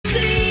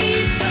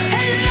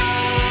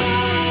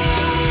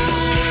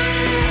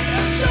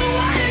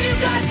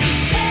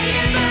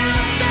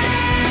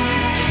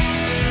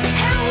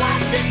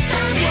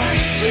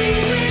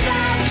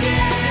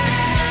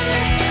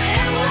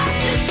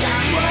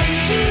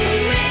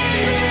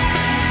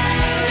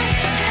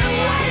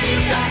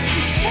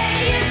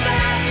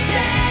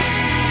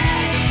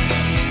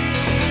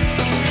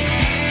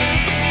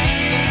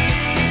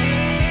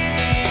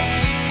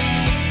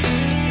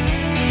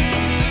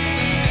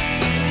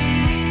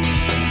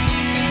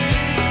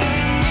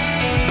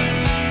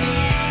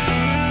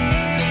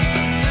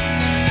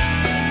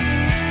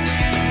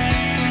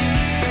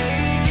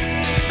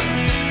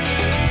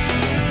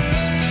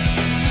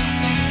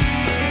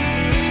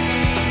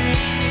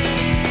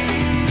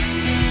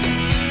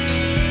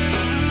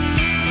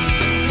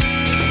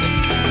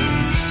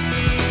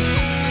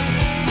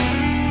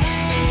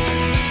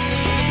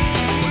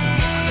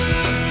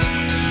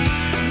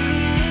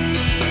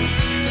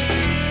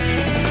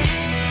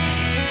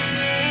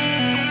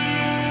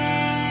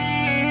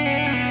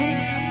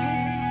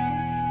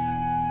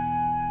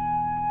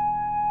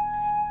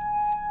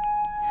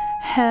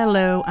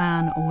Hello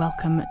and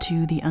welcome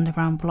to the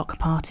Underground Block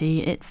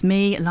Party. It's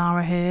me,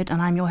 Lara Herde,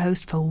 and I'm your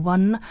host for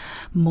one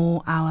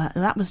more hour.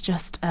 That was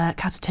just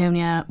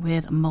Catatonia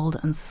with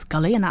Mulder and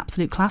Scully, an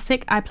absolute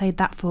classic. I played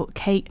that for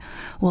Kate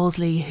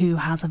Wolseley, who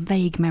has a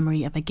vague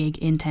memory of a gig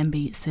in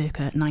Tenby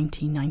circa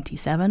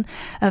 1997.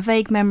 A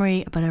vague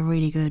memory, but a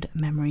really good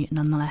memory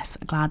nonetheless.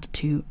 Glad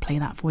to play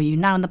that for you.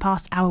 Now, in the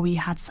past hour, we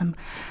had some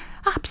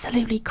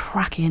absolutely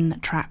cracking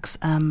tracks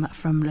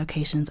from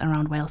locations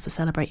around Wales to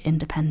celebrate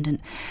Independent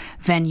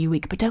Venue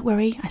Week, but don't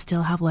worry, I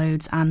still have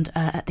loads, and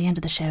at the end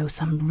of the show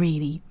some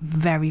really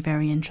very,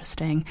 very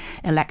interesting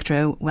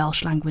electro,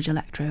 Welsh language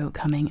electro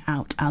coming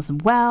out as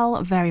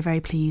well. Very,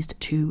 very pleased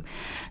to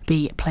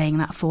be playing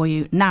that for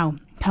you. Now,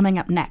 coming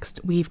up next,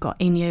 we've got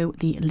Einio,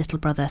 the little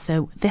brother.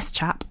 So this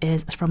chap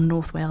is from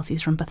North Wales.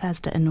 He's from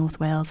Bethesda in North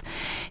Wales.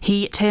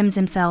 He terms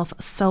himself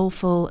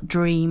Soulful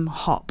Dream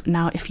Hop.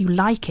 Now, if you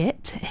like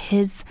it,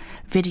 his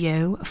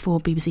video for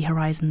BBC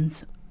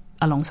Horizons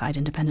alongside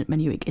Independent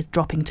Venue Week is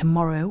dropping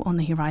tomorrow on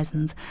the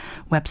Horizons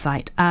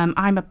website.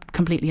 I'm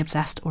completely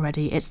obsessed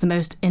already. It's the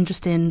most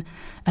interesting,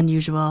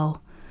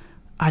 unusual,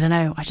 I don't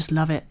know, I just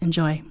love it.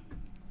 Enjoy.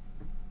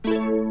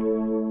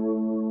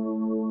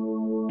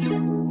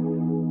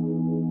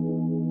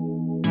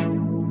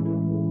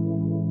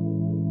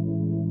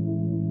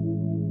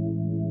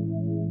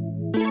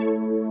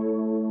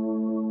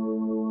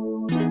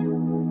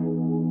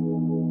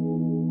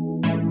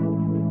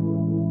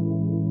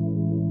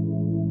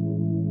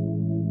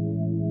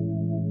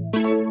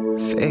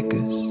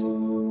 Figures,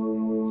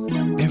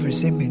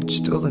 mirror's image,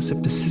 still as a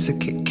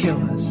persistent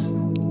killers.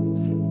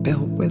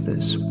 Bill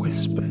Withers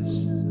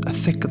whispers, are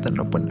thicker than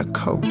a winter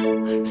coat.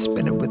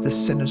 Spinning with the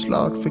sinners,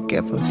 Lord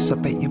forgive us. I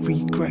bet you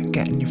regret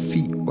getting your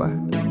feet wet.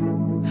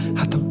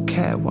 I don't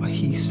care what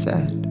he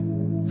said.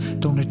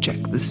 Don't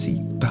eject the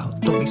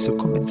seatbelt. Don't be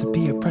succumbing to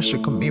peer pressure.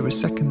 Come here a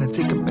second and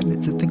take a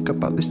minute to think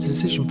about this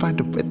decision. Find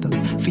a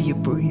rhythm for your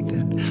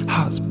breathing.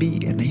 Heart's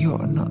beating and you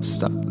ought to not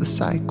stop the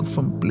cycle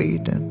from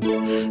bleeding.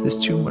 There's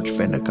too much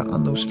vinegar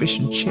on those fish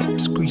and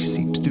chips. Grease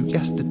seeps through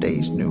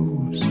yesterday's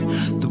news.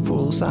 The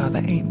rules are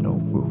there ain't no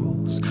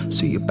rules,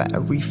 so you better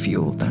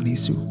refuel Danny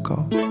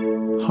Zuko.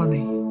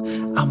 Honey,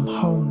 I'm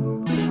home.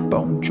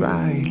 Bone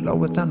dry,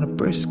 lower than a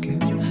brisket.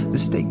 The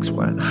stakes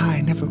weren't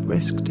high, never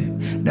risked it.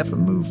 Never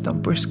moved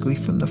on briskly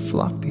from the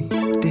floppy.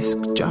 Disc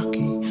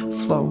jockey,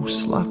 flow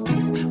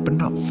sloppy, but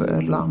not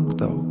for long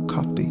though,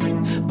 copy.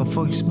 My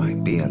voice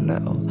might be a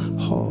little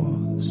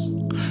hoarse.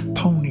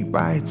 Pony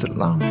rides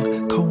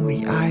along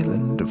Coney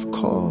Island, of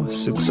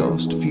course.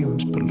 Exhaust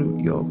fumes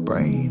pollute your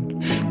brain.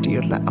 Do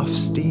you let off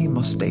steam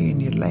or stay in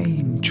your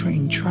lane?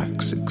 Train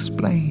tracks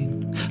explain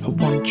a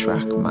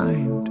one-track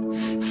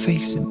mind,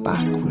 facing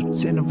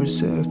backwards in a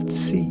reserved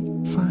seat.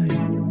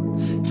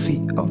 Fine,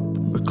 feet up,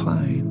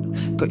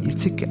 recline. Got your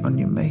ticket on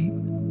you, mate.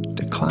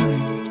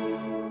 Decline.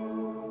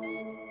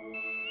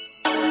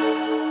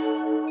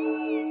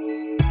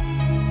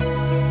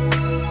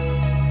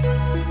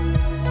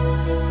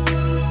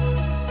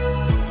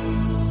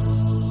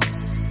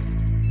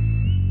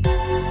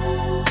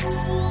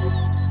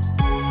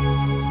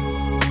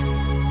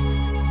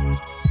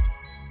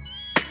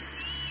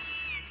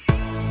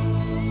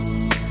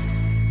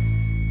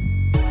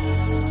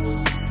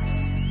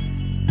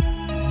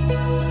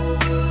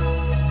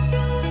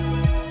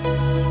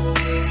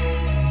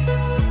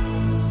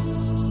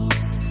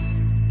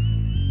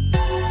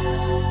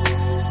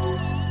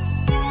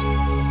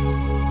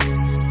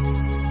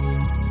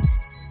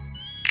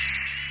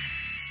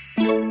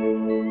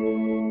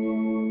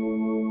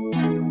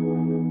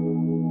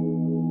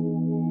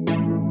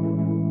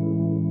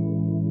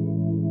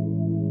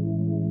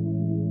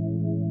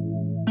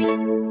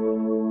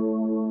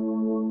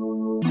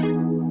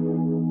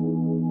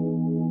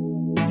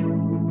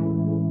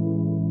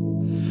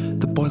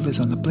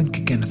 On the blink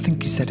again, I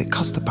think he said it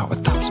cost about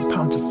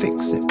 £1,000 to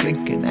fix it.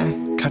 Blinking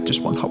I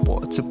just want hot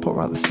water to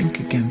pour out the sink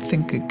again.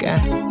 Think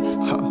again,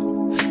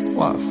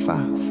 what a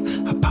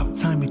faff. About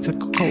time he took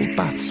a cold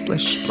bath,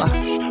 splish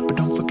splash. But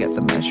don't forget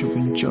the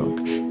measuring jug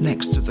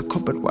next to the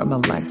cupboard where my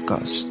leg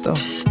got stuck.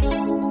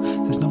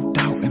 There's no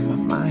doubt in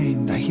my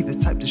mind that he the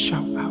type to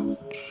shout ouch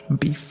and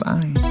be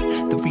fine.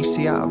 The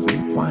VCR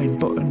rewind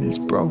button is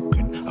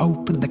broken.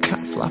 Open the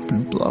cat flap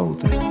and blow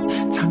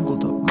them.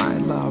 Tangled up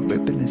Mylar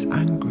ribbon is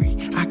angry.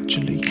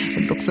 Actually,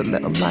 it looks a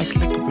little like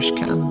licorice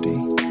candy.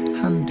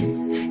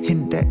 Handy,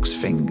 index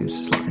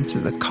fingers slot into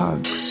the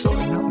cogs,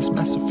 sorting out this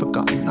mess of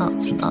forgotten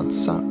knots and odd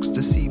socks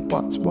to see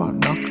what's what.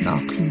 Knock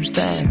knock, who's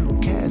there? Who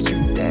cares?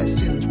 Who dares?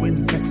 Sins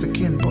wins next of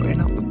kin, putting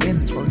out the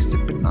bins while he's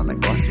sipping on a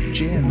glass of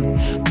gin.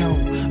 No,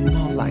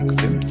 more like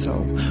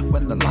Vimto.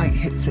 When the light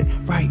hits it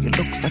right, it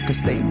looks like a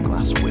stained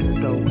glass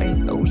window.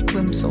 Ain't those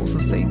plimsolls the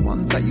same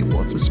ones that you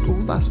wore to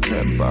school last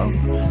term, bro?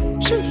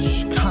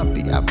 Shush, can't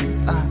be having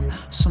that.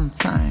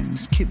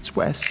 Sometimes kids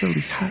wear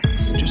silly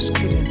hats. Just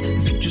kidding, the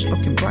future's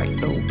looking bright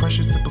though.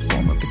 Pressure to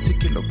perform a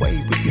particular way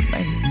with your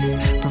mates.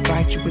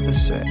 Provide you with a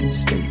certain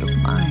state of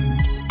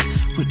mind.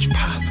 Which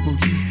path will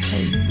you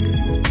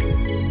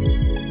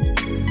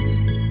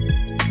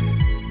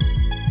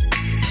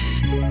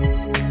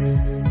take?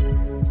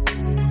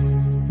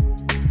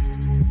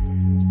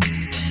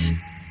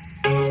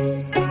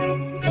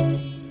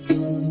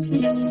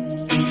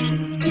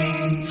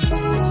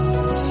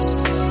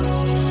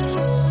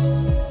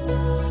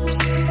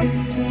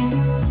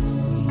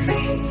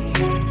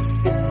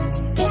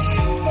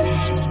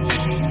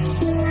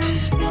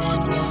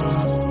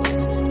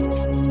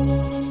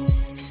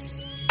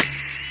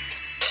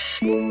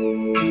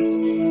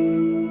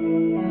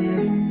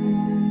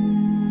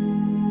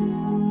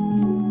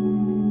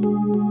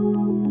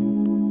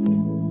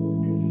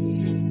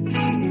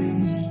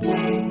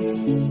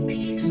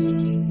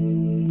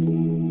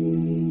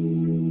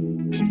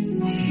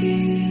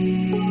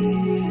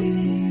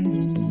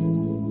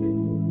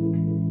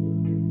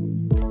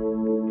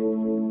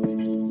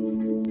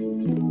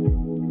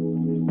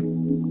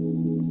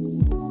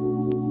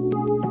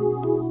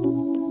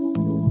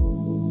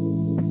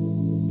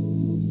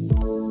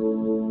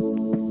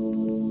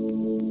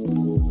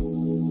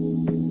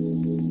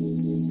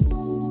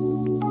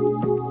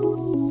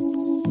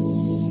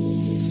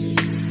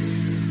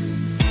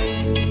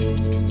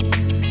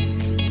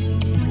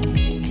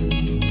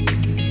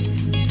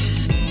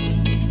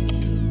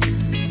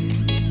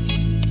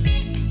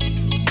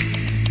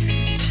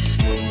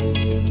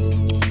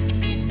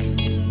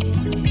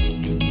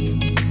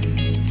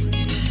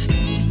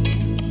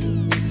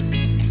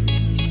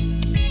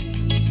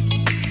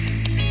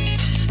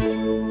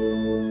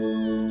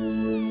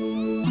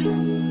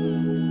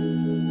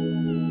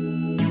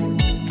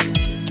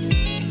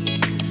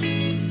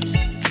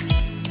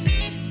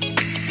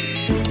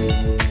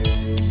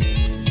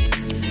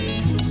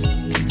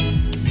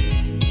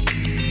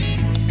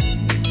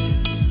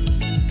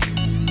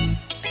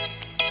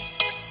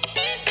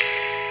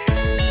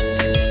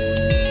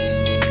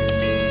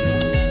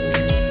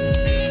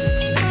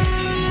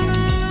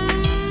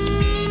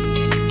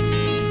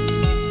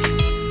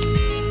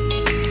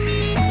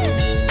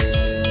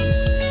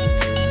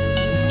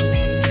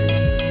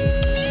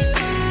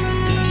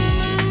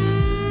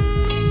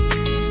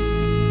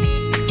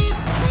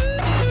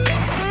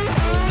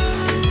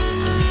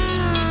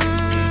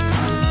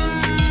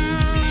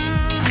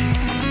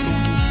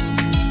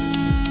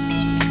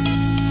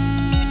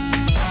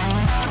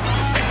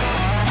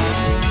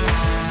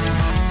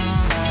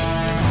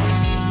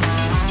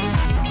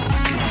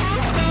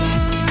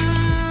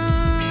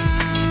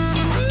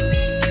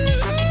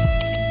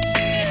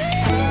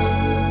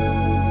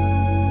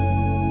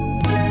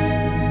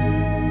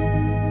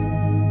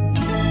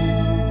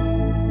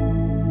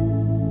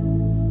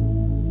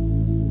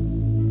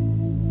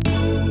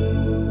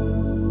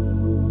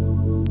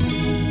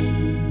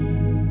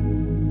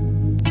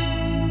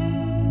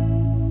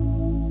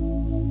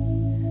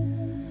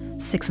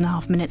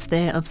 6.5 minutes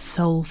there of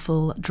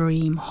soulful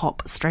dream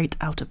hop straight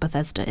out of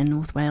Bethesda in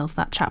North Wales.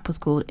 That chap was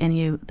called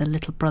Inu the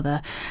Little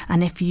Brother,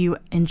 and if you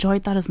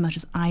enjoyed that as much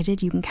as I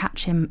did, you can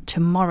catch him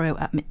tomorrow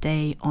at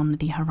midday on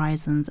the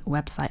Horizons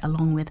website,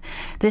 along with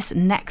this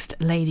next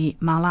lady,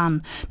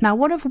 Malan. Now,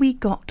 what have we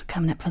got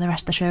coming up for the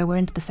rest of the show? We're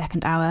into the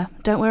second hour.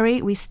 Don't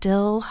worry, we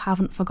still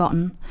haven't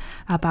forgotten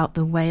about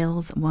the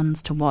Wales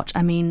ones to watch.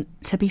 I mean,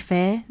 to be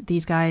fair,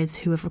 these guys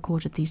who have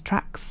recorded these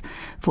tracks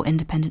for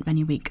Independent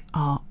Venue Week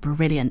are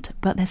brilliant,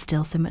 but there's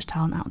still so much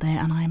talent out there,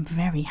 and I am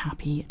very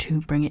happy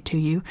to bring it to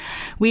you.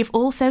 We've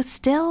also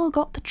still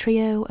got the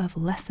trio of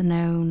lesser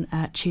known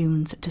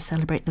tunes to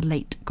celebrate the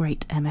late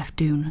great MF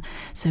Doon,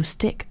 so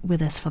stick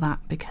with us for that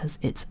because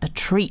it's a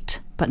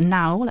treat. But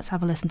now let's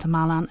have a listen to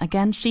Malan.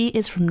 Again, she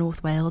is from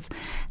North Wales,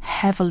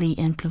 heavily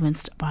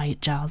influenced by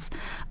jazz,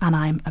 and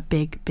I'm a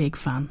big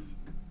fan.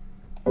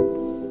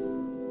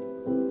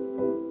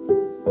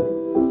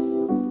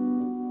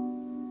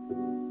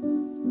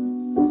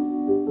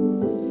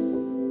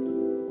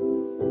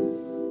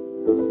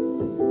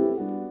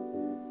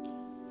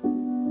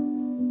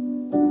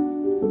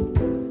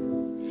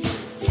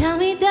 Tell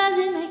me, does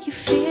it make you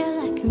feel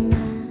like a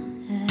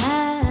man?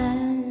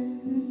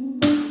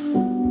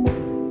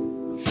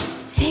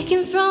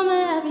 Taking from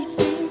her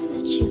everything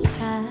that you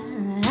can.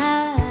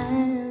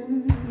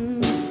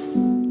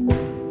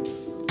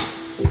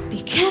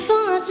 Be careful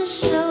not to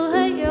show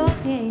her your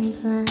game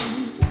plan.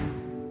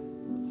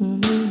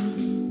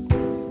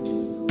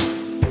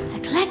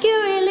 Act like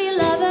you really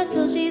love her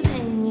till she's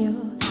in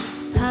your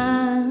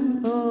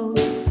palm. Oh.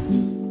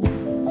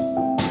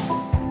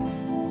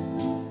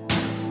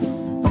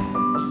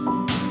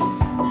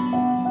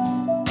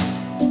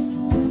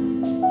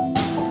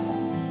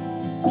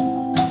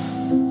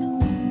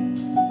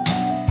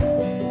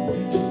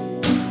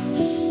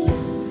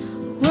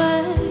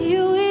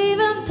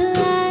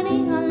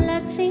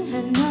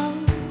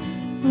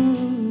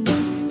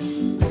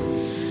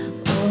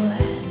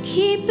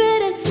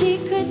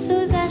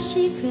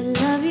 She could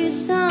love you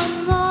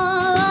some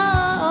more.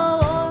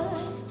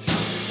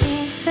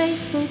 Being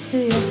faithful to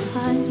your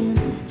partner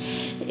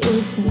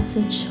isn't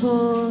a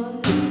chore.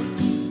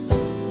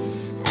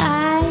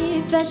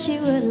 I bet she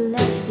would have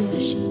left you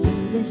if she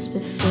knew this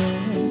before.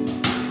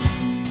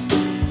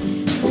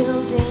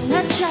 Building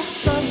a trust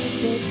for you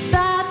bit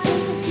by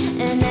bit,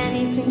 and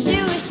anything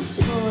she wishes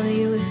for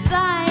you would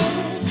buy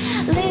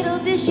it. Little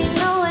did she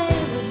know it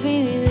would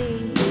really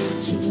lead.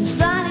 She was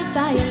blinded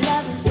by your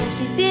love, and so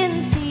she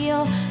didn't see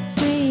your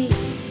greed.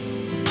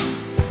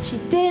 She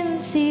didn't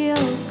see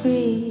your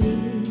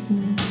greed.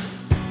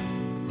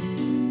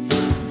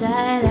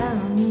 Da-da.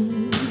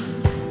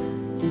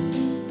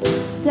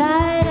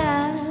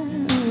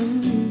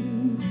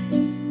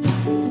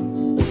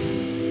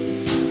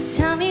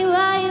 Tell me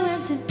why you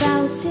went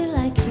about it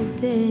like you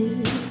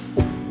did.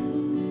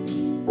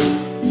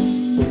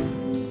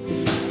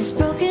 There's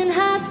broken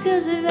hearts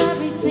 'cause of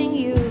everything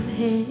you've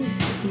hid.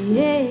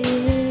 Yeah.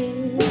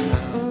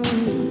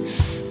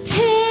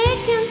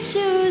 Pick and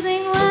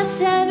choosing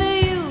whatever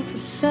you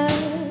prefer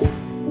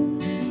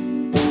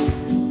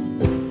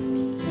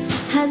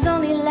has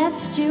only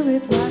left you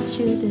with what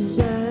you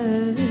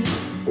deserve.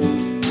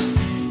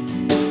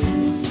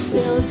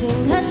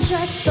 Building her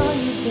trust for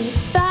you bit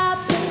by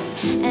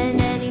bit,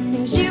 and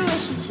anything she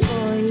wishes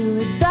for you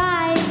would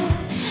buy it.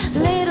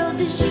 Little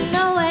did she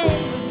know where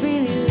it would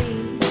really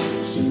lead.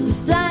 She was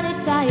blinded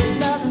by your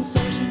love, and so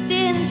she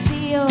didn't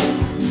see you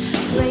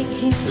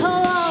breaking her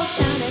walls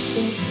down a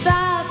bit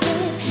by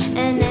bit,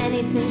 and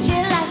anything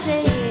she'd like to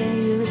hear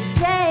you would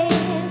say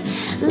it.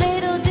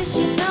 Little did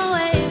she know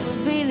where it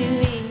would really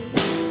lead.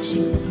 She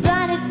was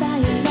blinded by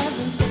your love,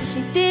 and so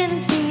she didn't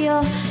see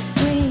your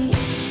greed.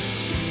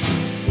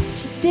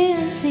 She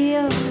didn't see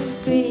your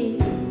greed.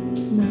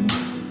 No.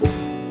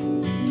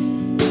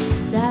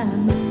 Da-da.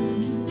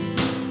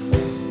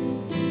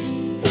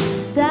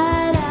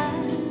 Da-da.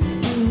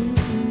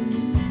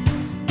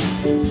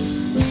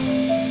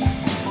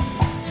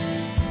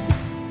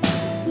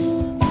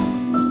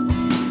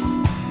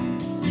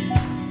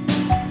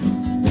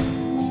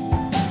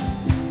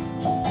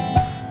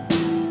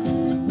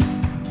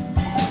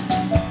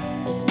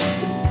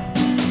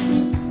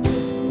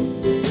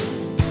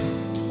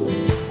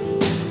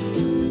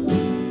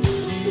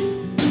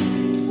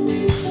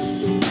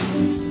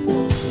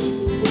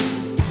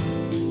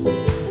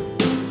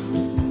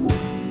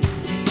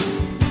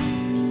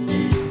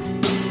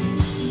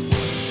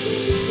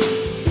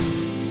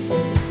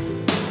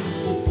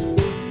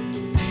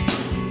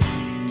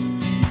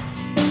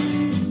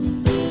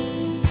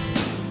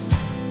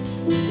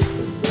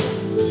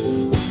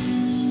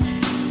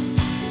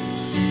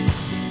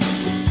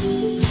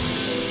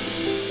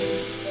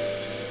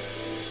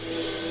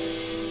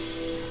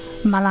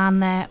 Malan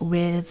there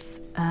with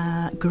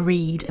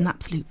Greed, an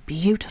absolute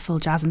beautiful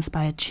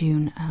jazz-inspired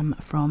tune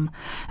from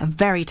a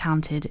very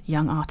talented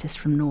young artist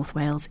from North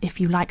Wales. If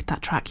you liked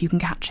that track, you can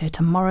catch her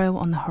tomorrow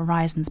on the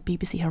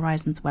BBC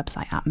Horizons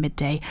website at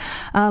midday,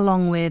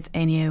 along with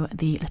Ennio,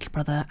 the Little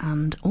Brother,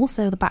 and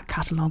also the back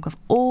catalogue of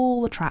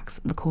all the tracks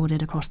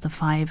recorded across the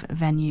 5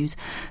 venues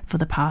for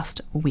the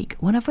past week,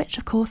 one of which,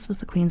 of course, was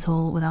the Queen's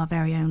Hall with our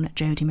very own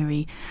Jodie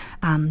Marie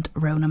and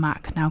Rona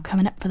Mack. Now,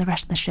 coming up for the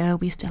rest of the show,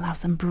 we still have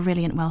some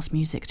brilliant Welsh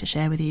music to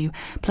share with you,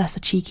 plus a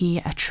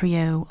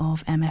trio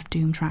of MF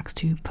Doom tracks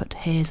to put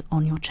hairs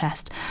on your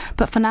chest.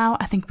 But for now,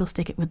 I think we'll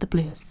stick it with the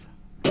blues.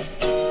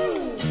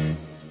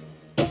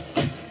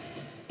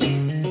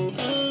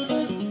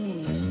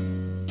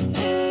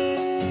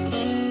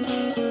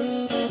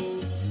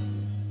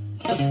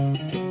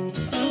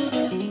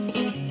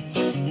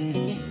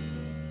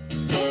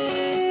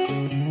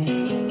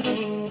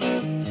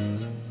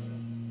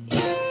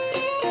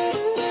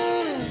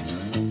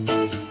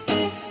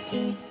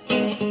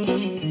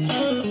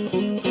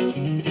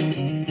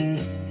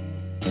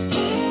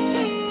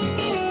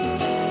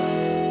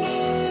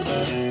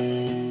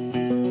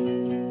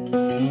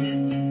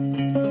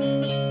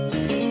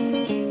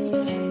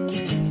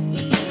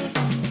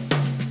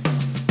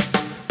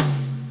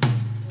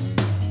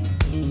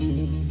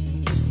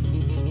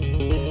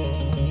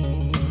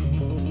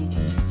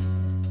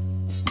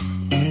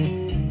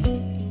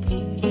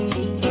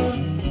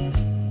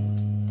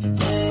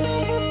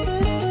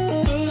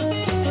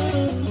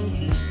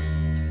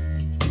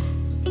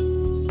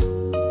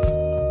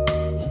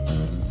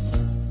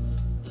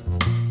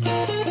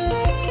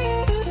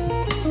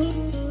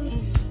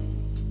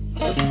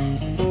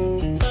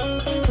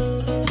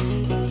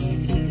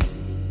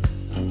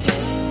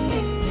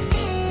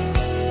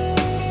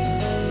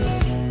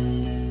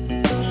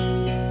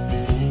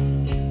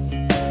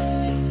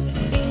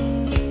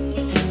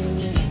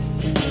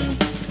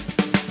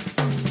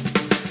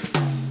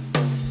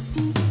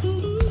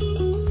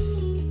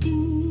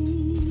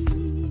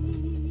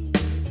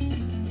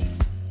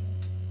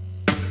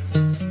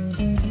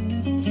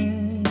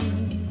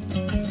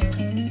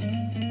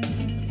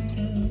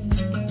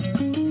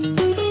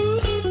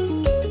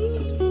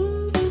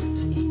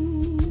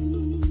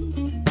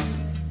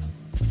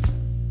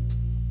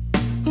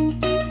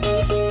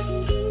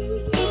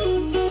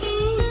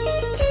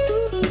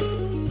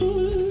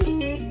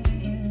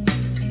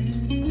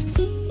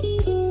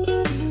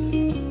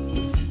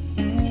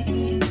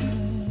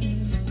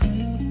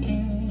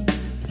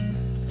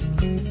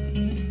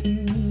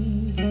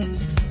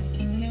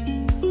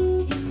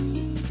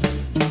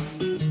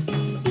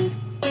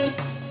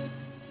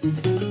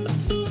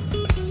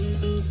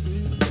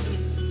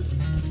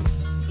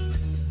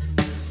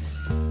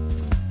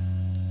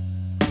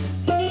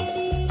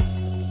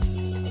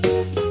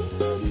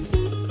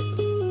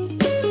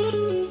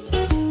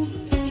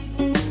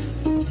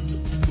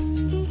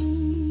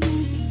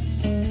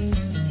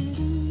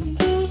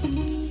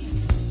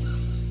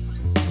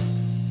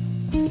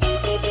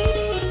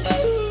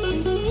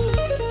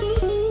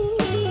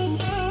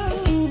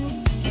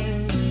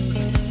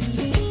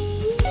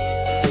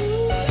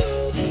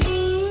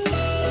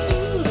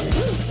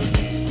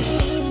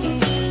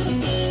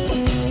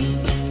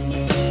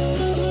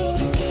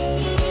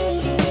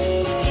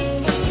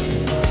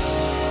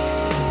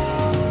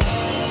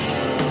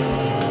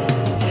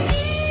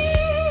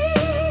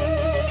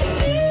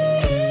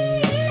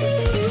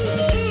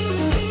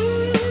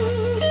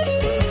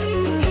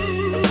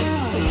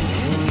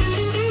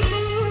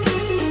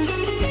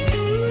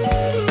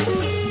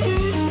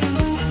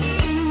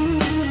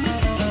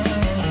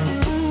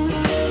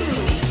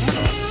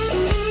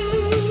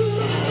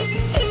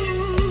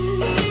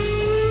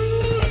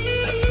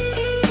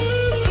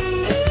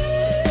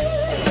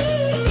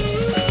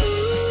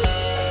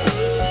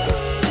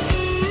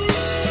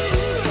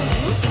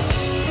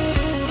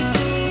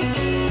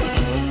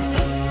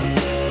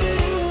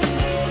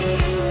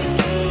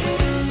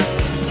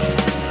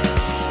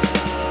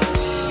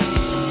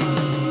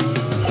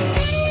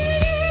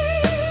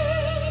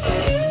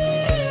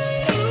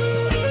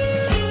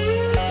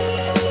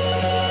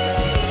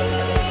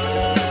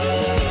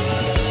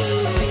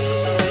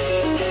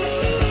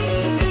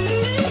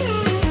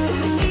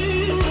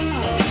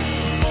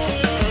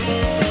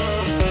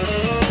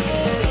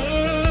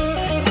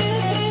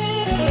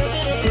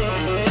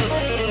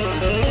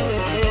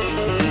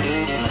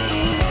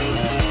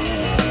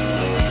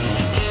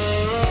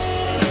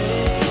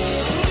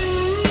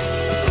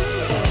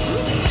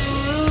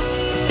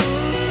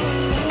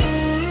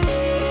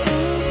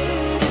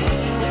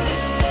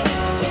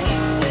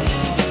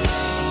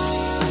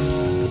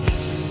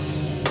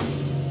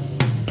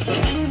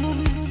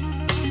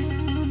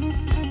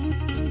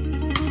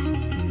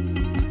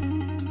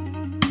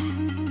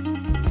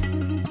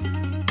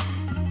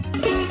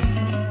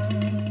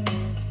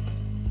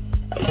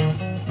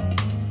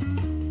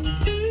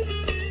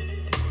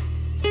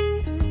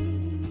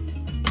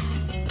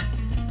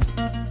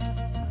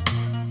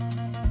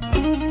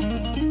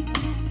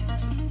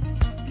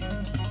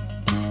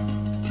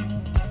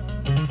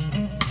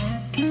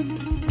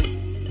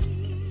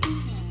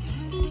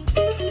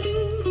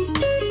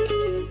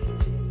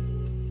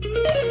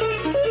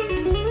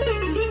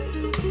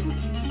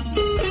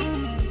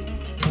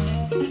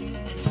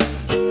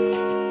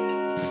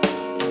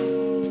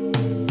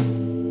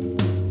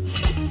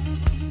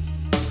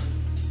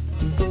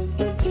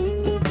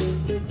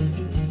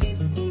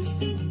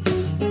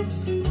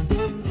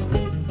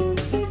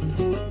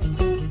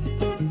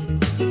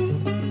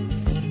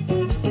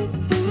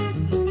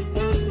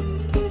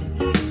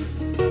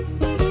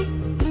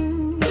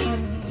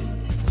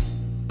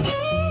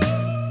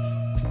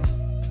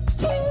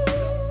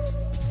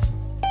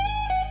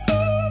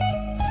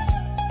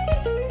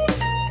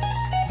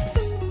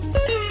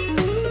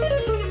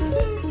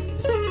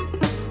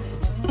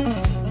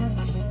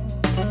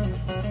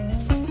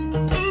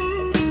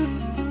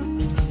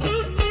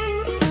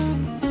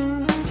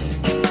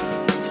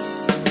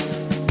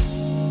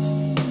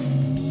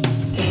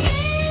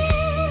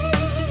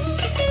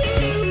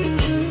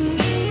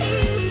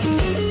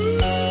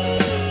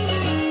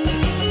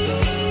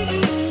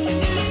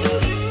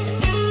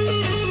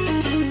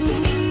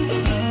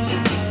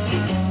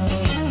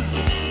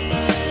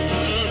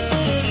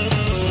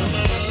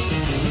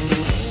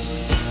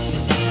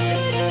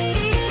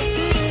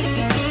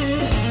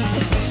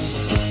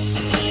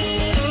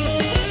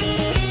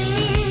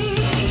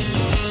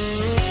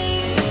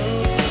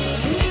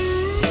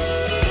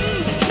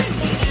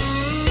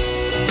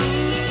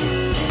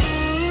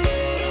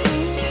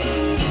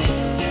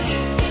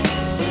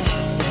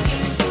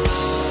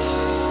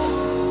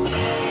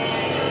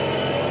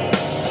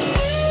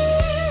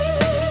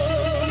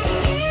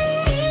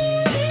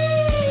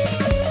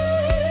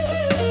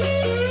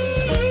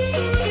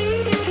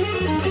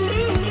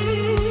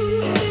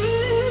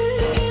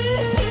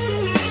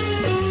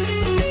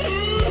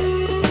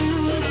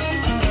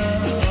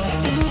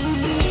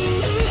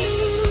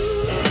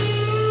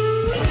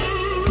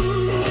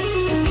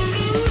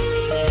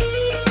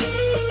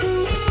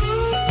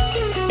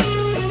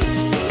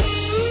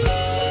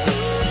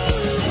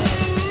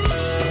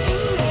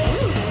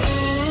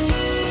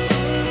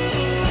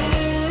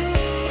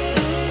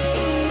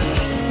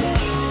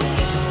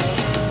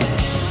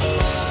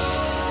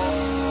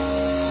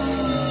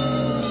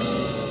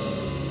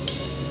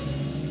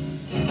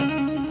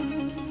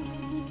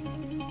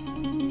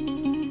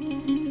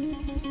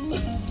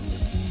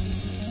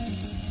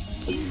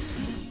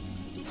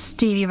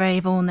 Stevie Ray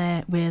Vaughan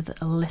there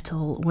with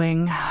Little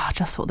Wing.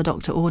 Just what the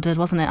doctor ordered,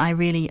 wasn't it? I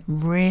really,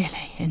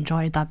 really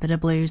enjoyed that bit of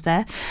blues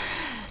there.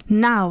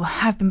 Now,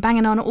 I've been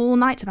banging on all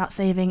night about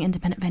saving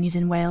independent venues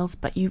in Wales,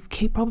 but you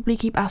probably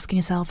keep asking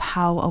yourself,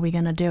 how are we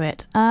going to do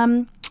it?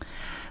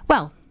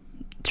 Well,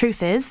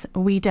 truth is,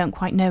 we don't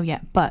quite know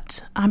yet,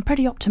 but I'm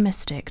pretty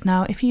optimistic.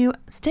 Now, if you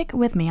stick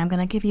with me, I'm going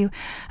to give you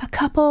a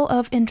couple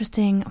of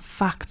interesting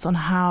facts on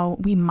how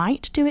we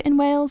might do it in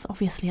Wales.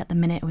 Obviously, at the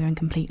minute, we're in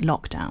complete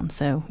lockdown,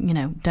 so,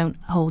 don't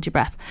hold your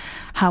breath.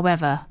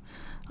 However,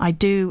 I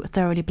do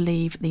thoroughly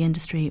believe the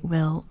industry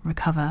will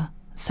recover,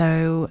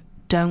 so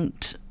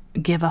don't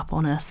give up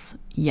on us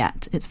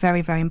yet. It's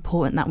very, very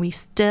important that we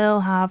still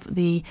have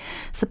the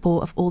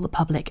support of all the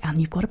public, and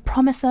you've got to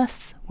promise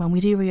us when we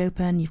do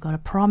reopen, you've got to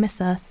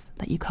promise us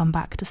that you come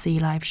back to see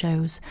live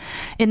shows.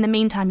 In the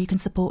meantime, you can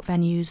support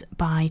venues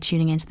by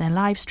tuning into their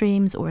live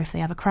streams, or if they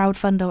have a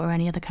crowdfunder or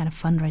any other kind of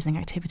fundraising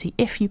activity.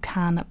 If you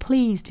can,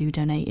 please do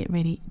donate. It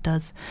really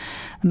does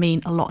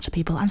mean a lot to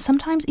people, and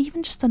sometimes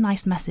even just a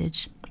nice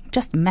message.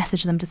 Just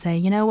message them to say,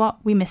 you know what,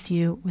 we miss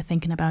you, we're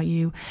thinking about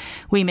you,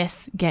 we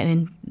miss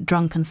getting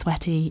drunk and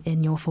sweaty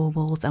in your four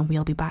walls, and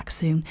we'll be back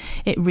soon.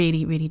 It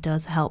really, really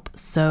does help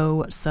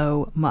so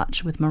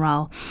much with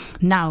morale.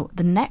 Now,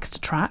 the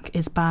next track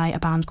is by a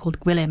band called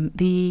Gwilym.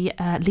 The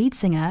lead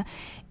singer,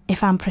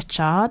 Ifan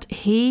Pritchard,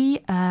 he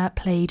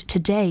played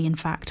today, in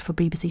fact, for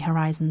BBC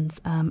Horizons.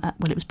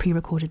 It was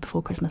pre-recorded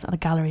before Christmas at the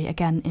Gallery,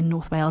 again in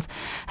North Wales.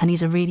 And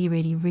he's a really,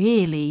 really,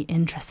 really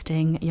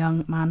interesting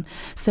young man.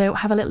 So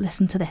have a little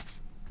listen to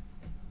this.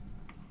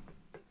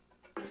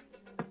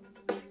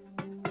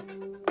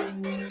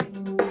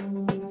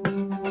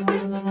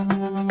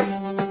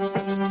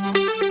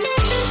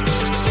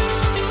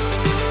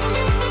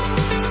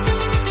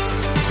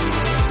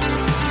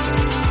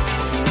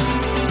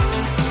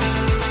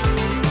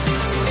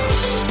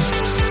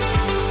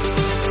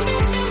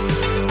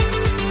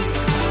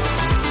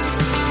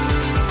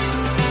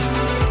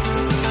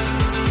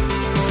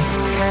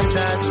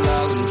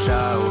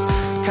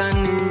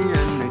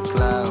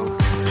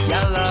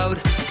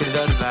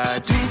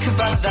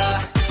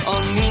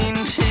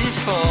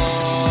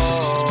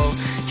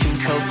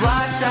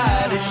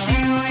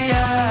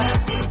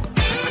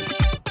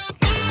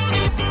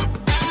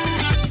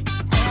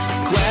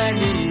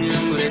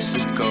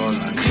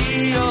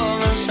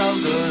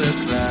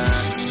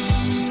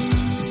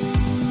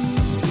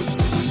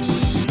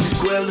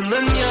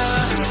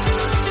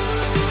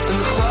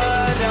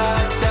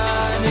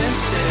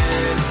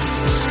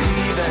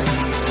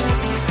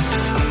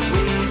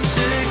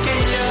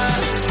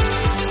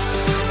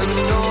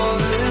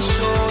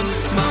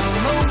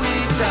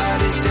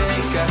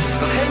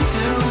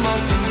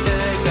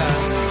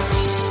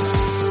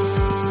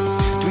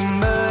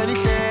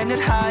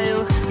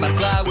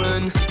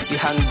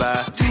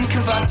 Hangba, dwi'n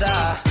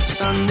cyfadda,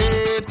 sa'n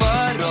neb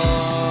ar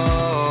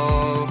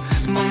ôl,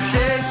 mewn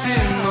lle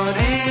sy'n mor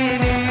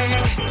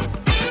unig.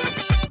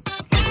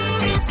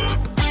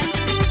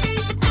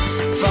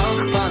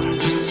 Falch pan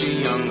dwi'n ti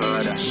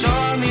ongor, a sio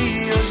mi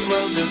wrth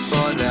weld y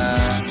bore.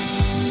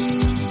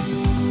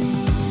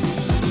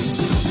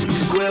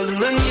 Gweld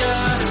y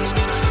lyniau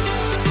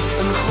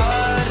yn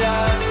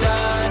chwarae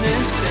dan y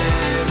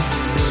sêr,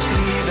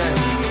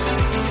 ysgrifen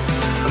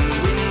yn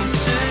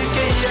winter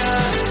geia.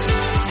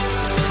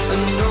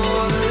 Yn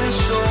ôl y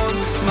sôn,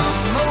 mae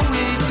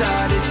mywyd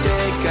ar y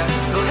degau,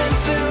 fel hen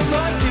ffilm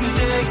o'r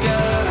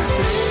 50au.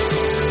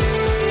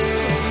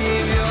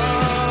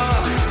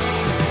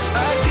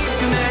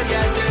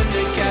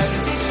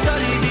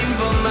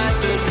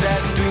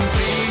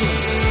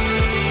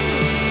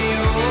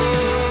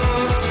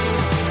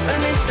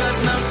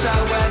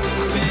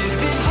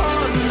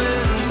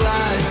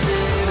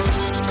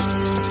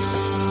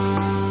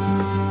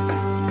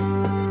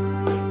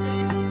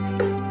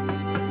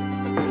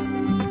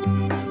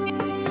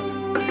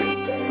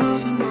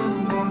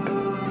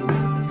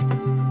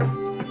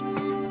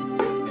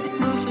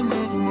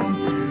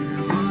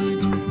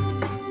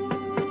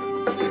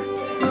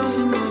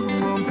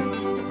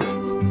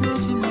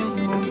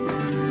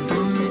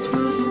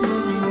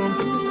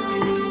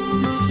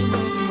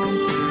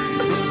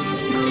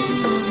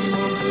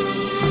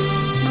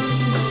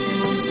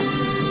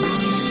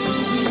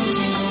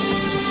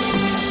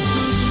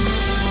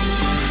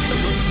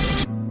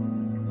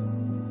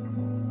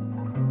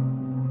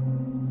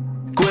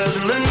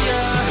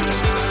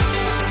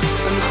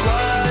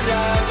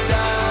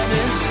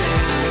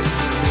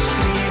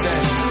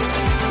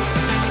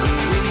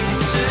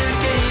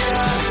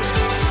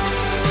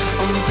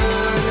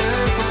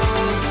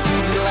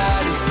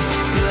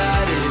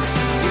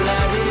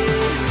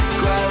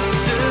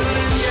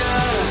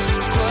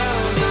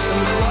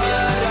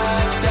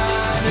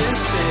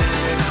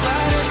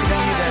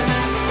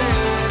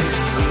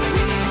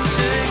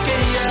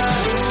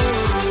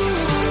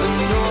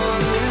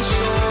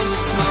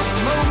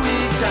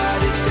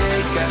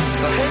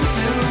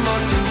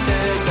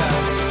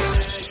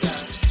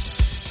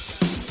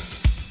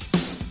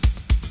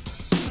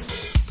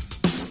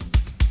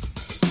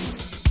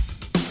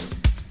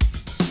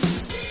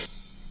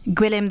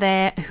 Gwilym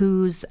there,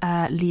 whose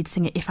lead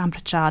singer Ifan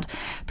Pritchard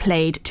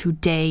played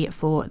today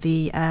for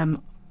the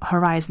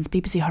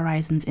BBC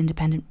Horizons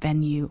Independent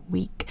Venue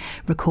Week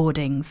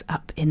recordings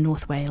up in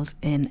North Wales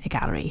in a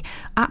gallery.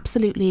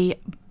 Absolutely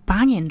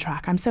banging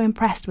track. I'm so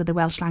impressed with the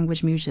Welsh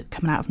language music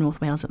coming out of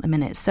North Wales at the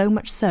minute. So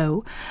much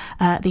so,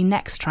 the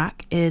next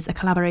track is a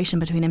collaboration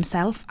between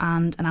himself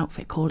and an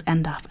outfit called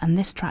Endaf, and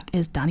this track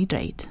is Danny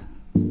Drade.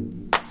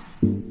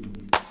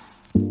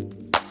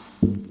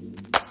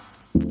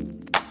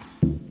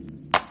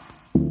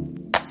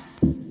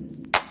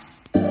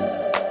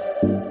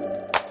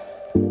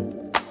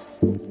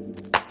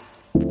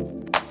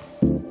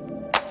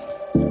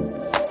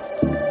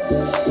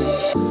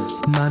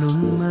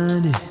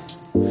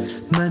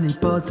 Money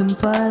bod yn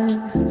blaen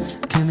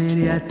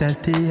Cymeriadau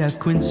di a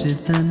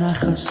gwynsydd yn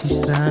achos I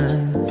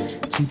straen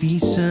Ti di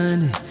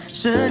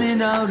syni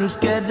nawr wrth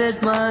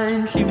gerdded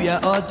maen Lliwiau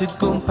od y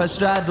gwmpas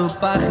raddol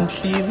bach yn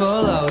llifo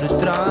lawr y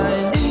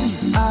draen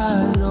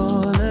Ar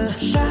ôl y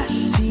llall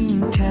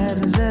ti'n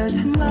cerdded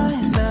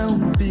ymlaen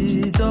Mewn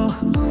byd o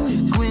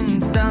lwyd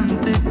gwynt dan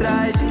dy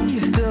draes I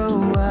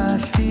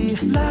dywall di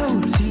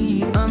lawr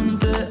ti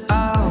ond y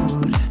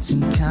awr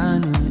Ti'n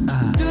canu a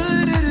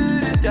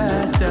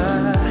da-da-da-da-da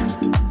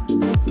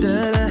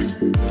Da-da,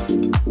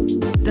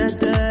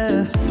 da-da,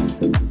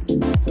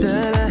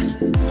 da-da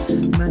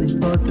Money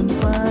bod yn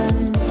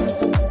blaen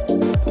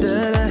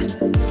Da-da,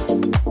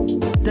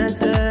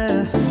 da-da,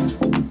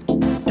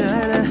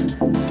 da-da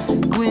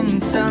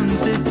Gwynt dan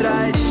dy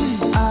draed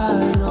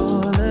Ar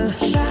ôl y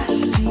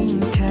llall ti'n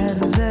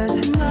cerdded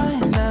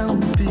ymlaen Mewn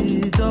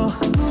byd o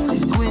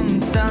lwyd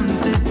Gwynt dan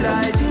dy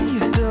draed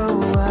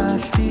I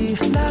dywall di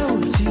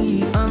lawr ti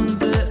ond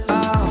y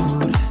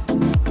awr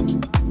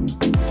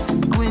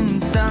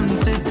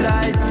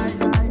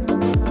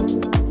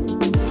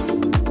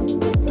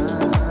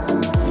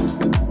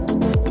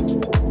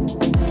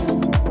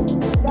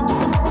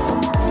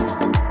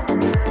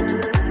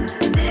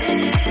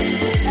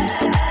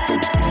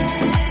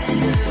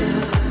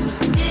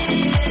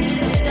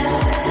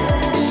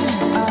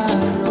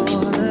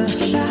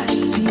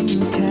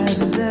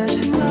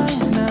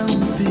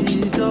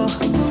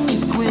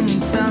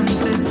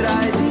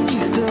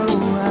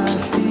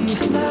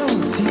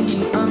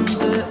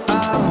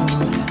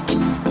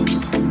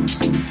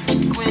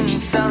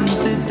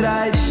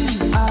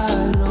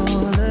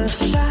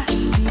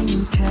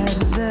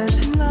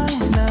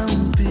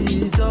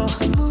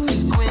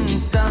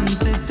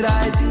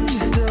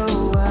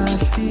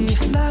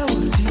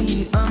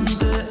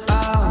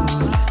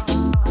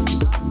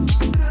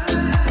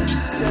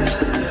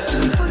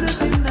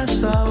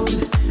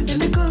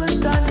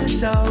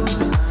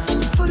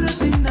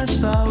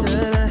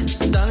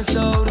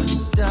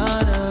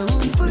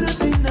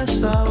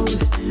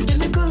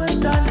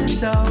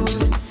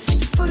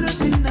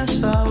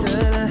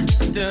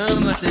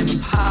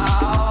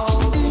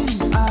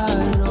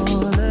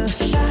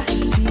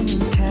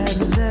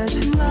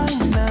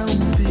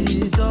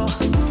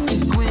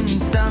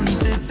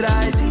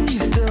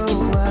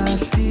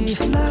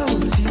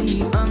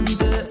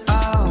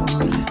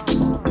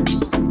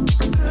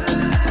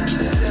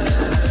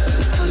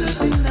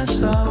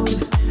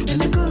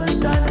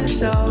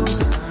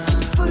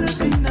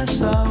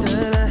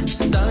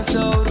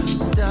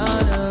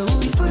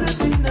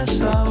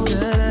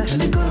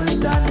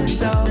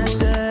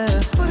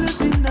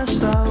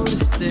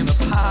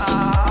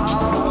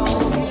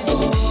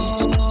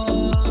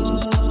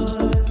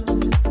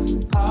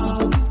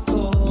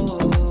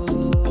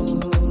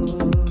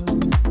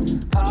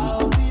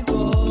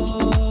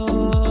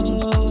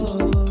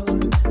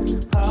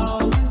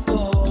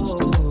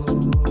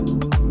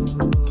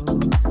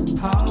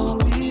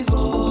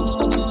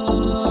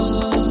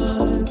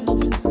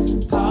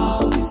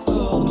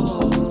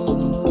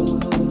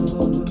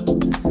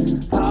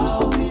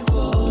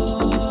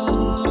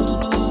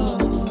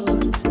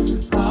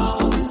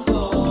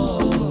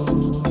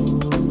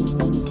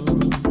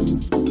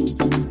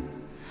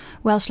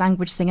Welsh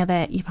language singer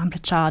there, Ifan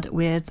Pritchard,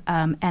 with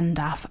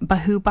Endaf, but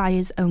who by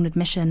his own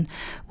admission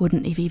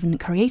wouldn't have even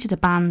created a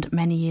band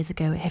many years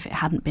ago if it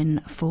hadn't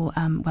been for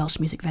Welsh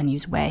music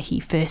venues where he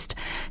first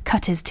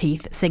cut his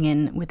teeth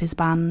singing with his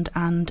band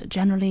and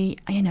generally,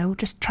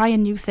 just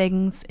trying new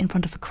things in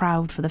front of a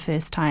crowd for the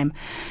first time.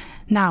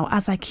 Now,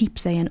 as I keep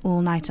saying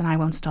all night, and I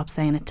won't stop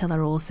saying it till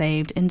they're all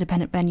saved,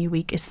 Independent Venue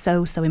Week is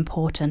so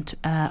important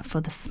for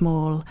the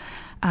small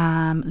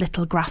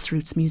little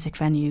grassroots music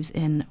venues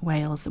in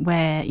Wales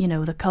where,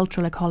 the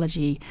cultural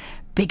ecology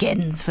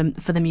begins for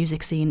the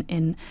music scene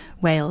in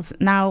Wales.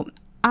 Now,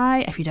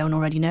 if you don't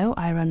already know,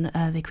 I run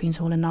the Queen's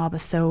Hall in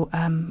Narberth, so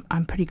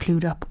I'm pretty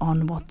clued up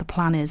on what the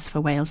plan is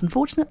for Wales.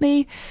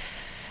 Unfortunately,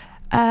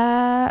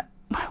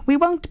 we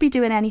won't be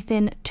doing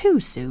anything too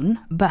soon,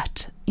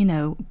 but,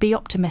 be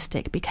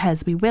optimistic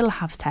because we will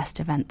have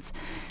test events,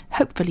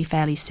 hopefully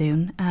fairly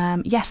soon.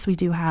 Yes, we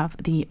do have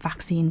the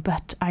vaccine,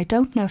 but I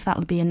don't know if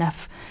that'll be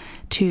enough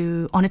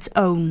on its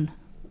own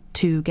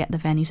to get the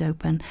venues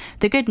open.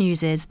 The good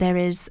news is there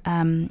is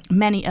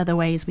many other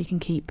ways we can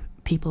keep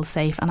people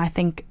safe, and I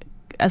think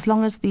as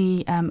long as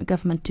the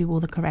government do all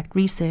the correct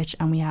research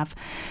and we have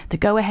the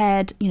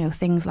go-ahead,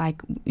 things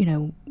like,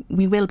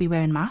 we will be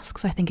wearing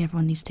masks. I think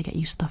everyone needs to get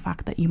used to the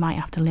fact that you might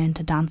have to learn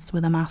to dance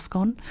with a mask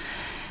on.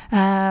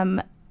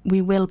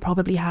 We will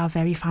probably have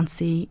very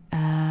fancy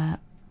not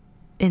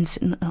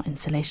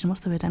insulation,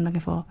 what's the word I'm looking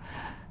for?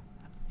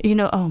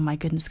 Oh my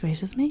goodness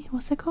gracious me,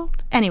 what's it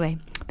called? Anyway,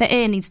 the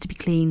air needs to be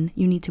clean.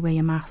 You need to wear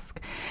your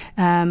mask.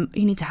 You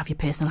need to have your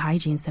personal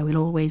hygiene, so we'll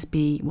always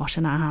be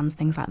washing our hands,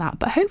 things like that.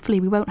 But hopefully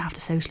we won't have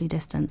to socially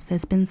distance.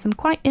 There's been some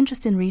quite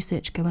interesting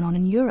research going on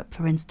in Europe,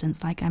 for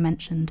instance, like I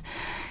mentioned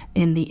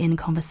in the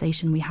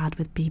conversation we had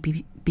with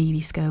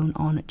BB Scone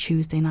on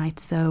Tuesday night.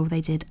 So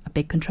they did a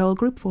big control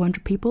group,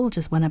 400 people,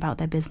 just went about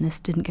their business,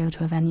 didn't go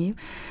to a venue.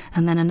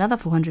 And then another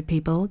 400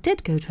 people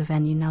did go to a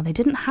venue. Now, they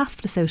didn't have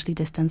to socially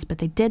distance, but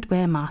they did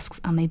wear masks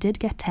and they did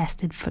get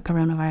tested for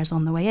coronavirus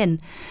on the way in.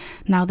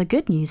 Now, the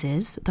good news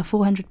is the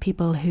 400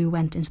 people who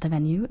went into the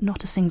venue,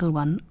 not a single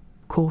one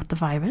caught the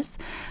virus.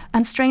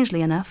 And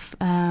strangely enough,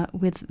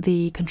 with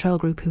the control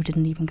group who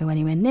didn't even go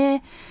anywhere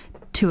near,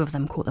 2 of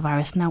them caught the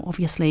virus. Now,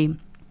 obviously,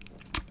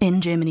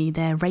 in Germany,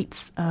 their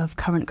rates of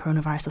current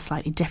coronavirus are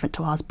slightly different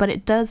to ours, but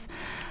it does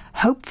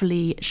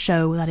hopefully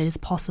show that it is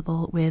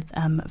possible with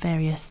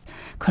various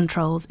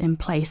controls in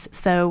place.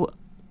 So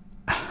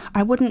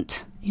I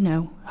wouldn't,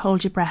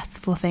 hold your breath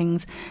for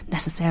things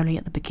necessarily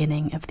at the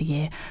beginning of the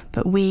year,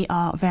 but we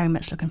are very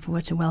much looking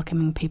forward to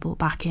welcoming people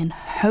back in,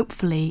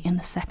 hopefully in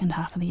the second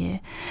half of the year.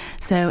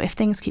 So if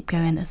things keep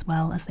going as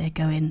well as they're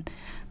going,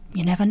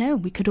 you never know,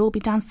 we could all be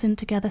dancing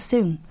together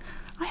soon.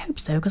 I hope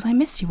so, because I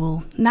miss you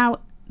all. Now,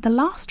 the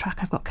last track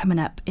I've got coming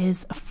up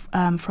is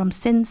from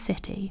Sin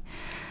City.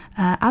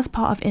 As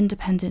part of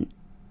Independent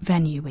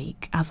Venue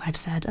Week, as I've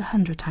said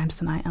 100 times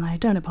tonight, and I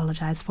don't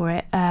apologise for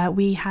it,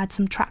 we had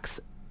some tracks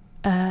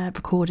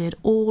recorded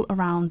all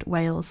around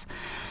Wales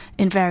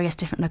in various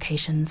different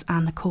locations,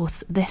 and of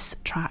course this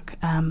track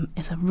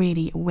is a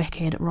really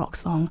wicked rock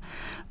song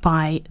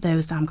by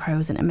Those Damn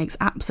Crows, and it makes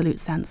absolute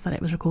sense that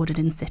it was recorded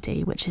in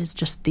City, which is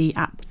just the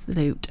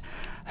absolute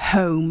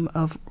home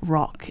of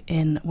rock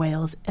in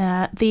Wales.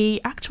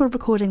 The actual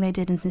recording they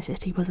did in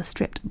City was a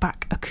stripped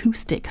back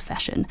acoustic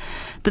session,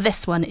 but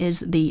this one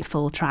is the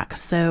full track,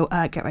 so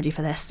get ready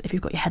for this. If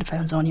you've got your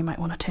headphones on, you might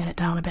want to turn it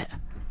down a bit.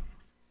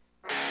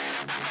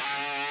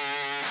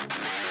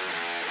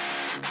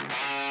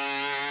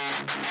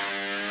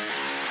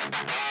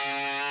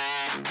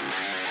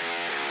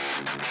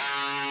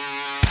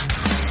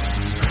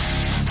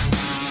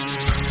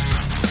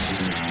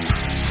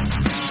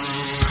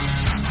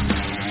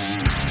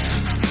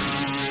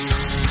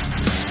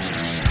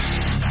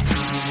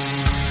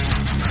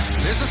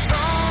 There's a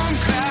storm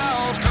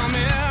cloud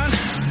coming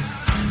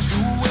to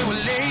where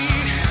we're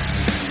late.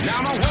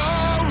 Now my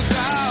walls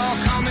are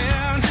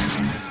coming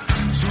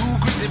to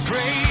greet the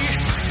prey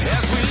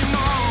as we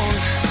mourn.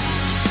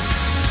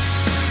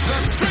 The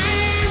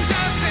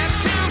strangers that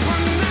camp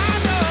on our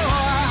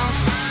doors.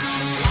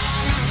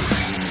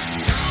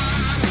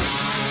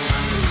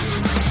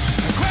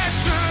 The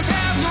questions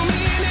have no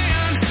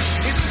meaning.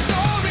 It's the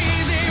story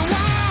they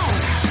want.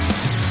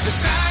 The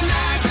sun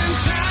rise and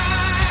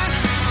shine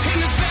in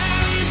this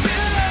valley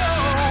below.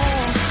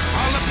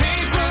 All the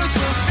papers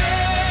will say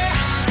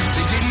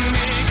they didn't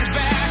make it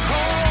back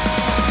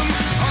home.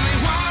 Only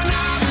one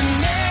of the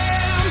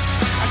names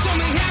I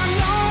don't have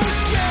no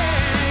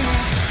shame.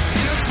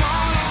 In a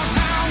small old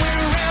town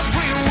where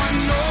everyone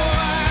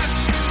knows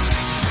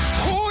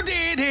who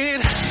did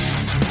it.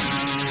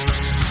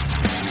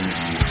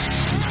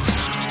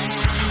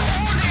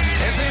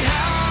 As they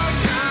held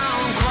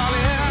down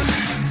crawling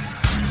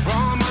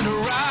from under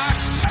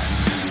rocks,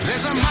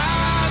 there's a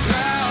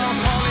mother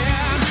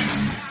calling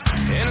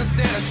in a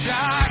state of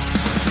shock.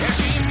 As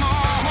she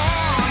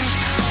mourns,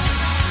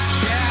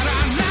 shed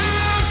our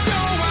love, so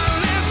well,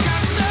 let's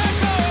cut the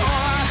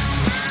cord.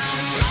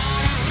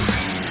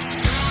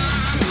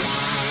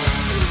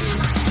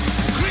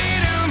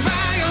 Greed and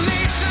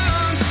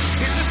violations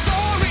is the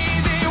story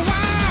they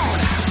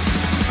want.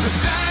 The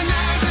sun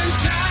rise and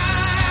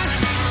shine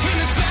in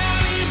this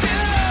valley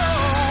below.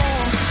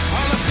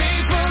 All the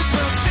papers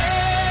will say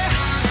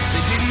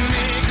they didn't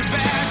make it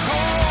back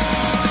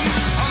home.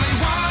 Only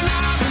one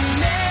of the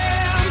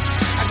names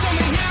I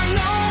don't have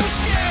no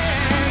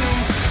shame.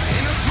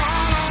 In a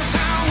small old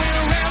town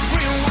where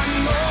everyone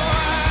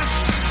knows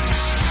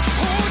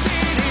who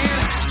did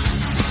it.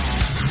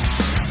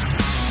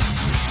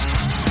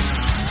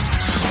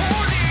 Who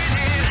did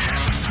it?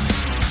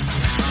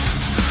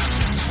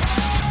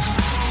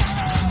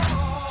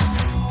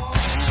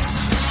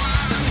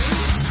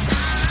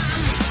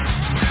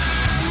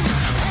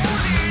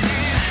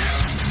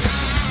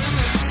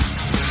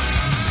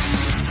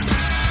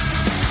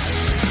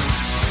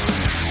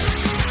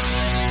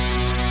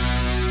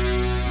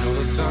 No,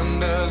 the sun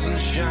doesn't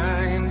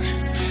shine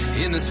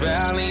in this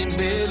valley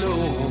below.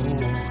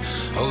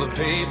 All the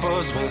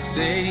papers will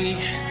say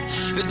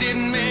they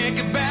didn't make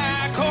it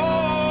back home.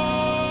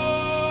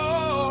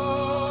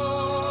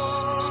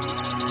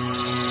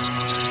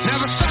 Now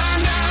the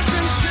sun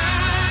doesn't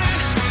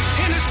shine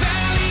in this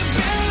valley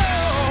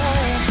below.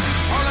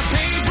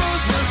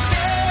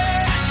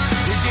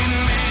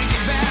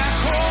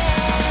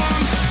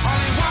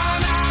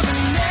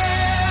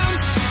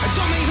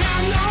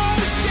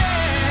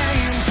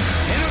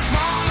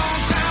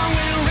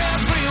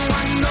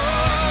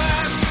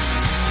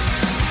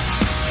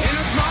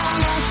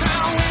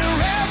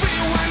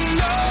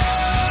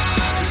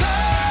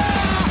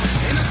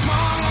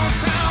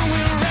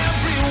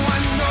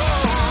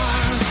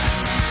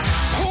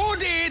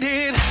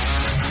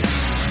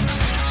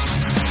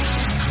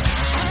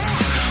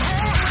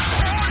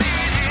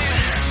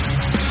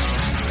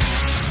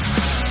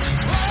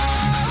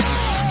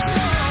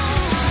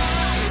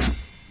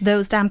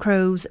 Those Damn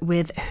Crows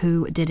with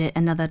Who Did It,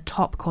 another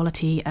top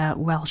quality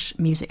Welsh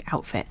music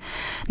outfit.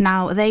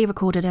 Now, they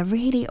recorded a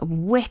really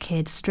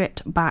wicked,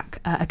 stripped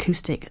back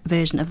acoustic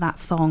version of that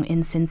song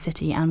in Sin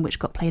City, and which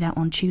got played out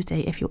on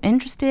Tuesday. If you're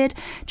interested,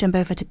 jump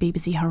over to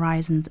BBC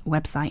Horizon's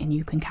website and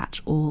you can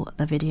catch all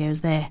the videos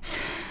there.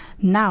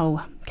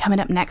 Now, coming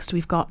up next,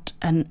 we've got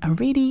a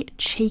really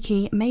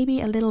cheeky,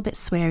 maybe a little bit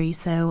sweary,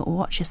 so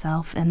watch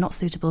yourself, and not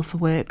suitable for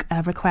work,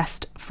 a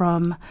request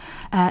from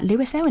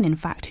Lewis Owen, in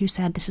fact, who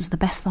said this was the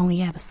best song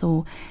he ever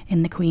saw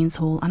in the Queen's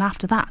Hall. And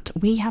after that,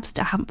 we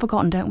haven't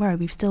forgotten, don't worry,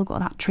 we've still got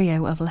that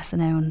trio of lesser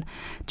known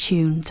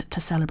tunes to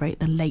celebrate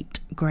the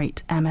late,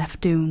 great MF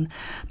Doom.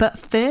 But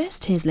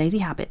first, here's Lazy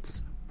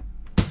Habits.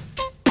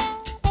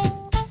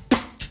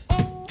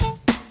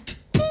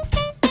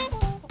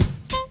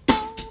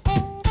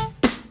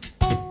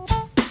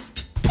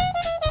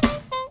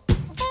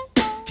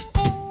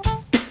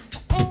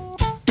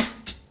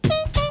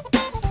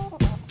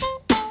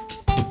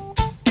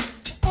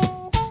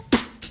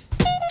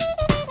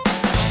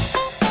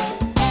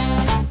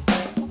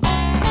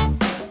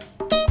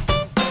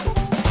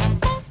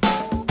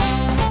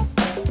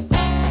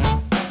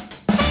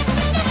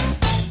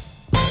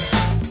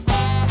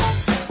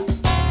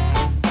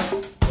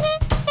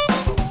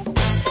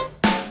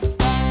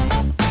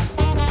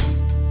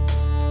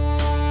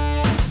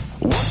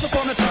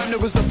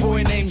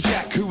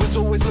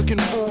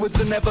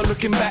 Never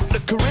looking back. The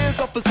careers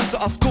officers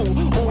at our school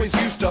always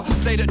used to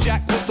say that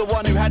Jack was the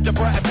one who had the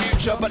brighter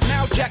future. But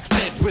now Jack's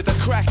dead with a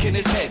crack in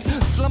his head,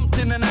 slumped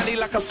in an alley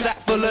like a sack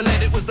full of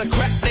lead. It was the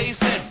crack they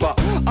said, but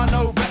I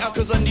know better,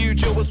 cause I knew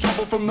Jill was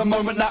trouble from the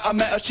moment that I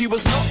met her. She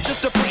was not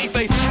just a pretty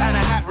face and a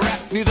hat rack,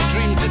 knew the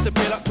dreams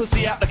disappear like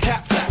pussy out the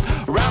cat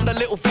flap. Around her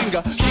little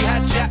finger, she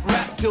had Jack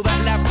wrapped till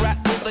that lab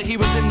rat thought that he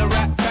was in the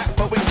rat pack.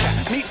 But when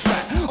cat meets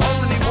rat,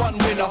 only one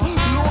winner.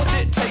 Lord,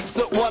 it takes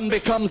that one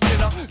becomes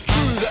dinner.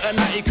 True that a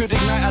natty could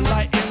ignite a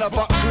light in her,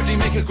 but could he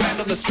make a grand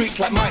on the streets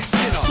like Mike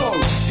Skinner? So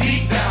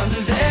deep down,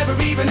 does it ever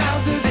even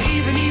out? Does it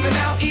even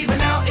out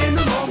in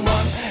the long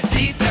run?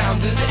 Deep down,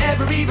 does it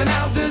ever even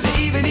out? Does it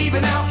even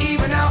out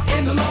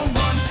in the long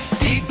run?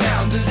 Deep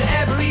down, does it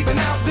ever even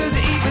out? Does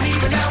it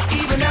even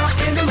out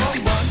in the long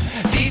run?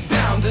 Deep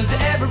down, does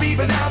it ever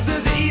even out?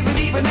 Does it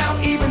even out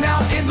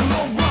in the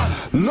long run?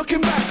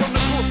 Looking back on the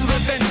course of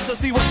events, I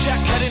see what Jack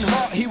had in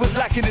heart, he was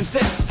lacking in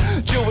sense.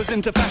 Jill was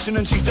into fashion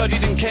and she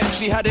studied in Kent.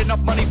 She had enough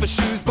money for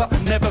shoes but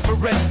never for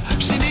rent.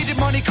 She needed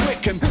money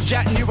quick and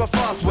Jack knew a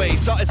fast way.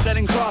 Started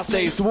selling class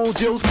A's to all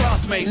Jill's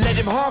classmates. Led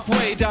him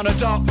halfway down a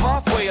dark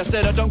pathway. I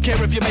said, I don't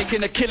care if you're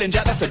making a killing,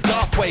 Jack, that's a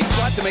daft way.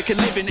 Tried to make a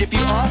living, if you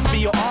ask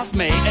me, your ass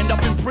may end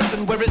up in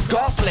prison where it's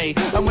ghastly.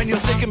 And when you're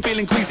sick and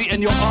feeling queasy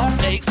and your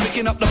ass aches,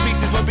 picking up the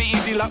pieces won't be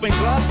easy like when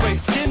glass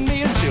breaks. Skin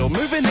me and Jill,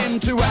 moving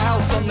into a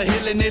house on the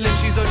hill in Ill, and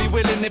she's only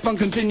willing if I'm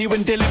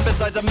continuing dealing.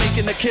 Besides, I'm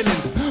making a killing,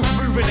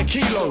 moving a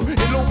kilo.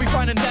 It'll all be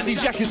fine and dandy,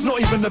 Jack, it's not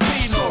even a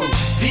beano.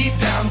 So deep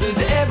down, does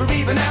it ever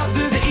even out?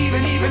 Does it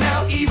even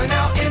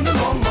out in the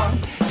long run?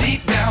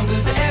 Deep down,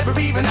 does it ever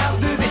even out?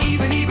 Does it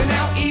even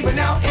out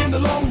in the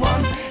long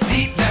run?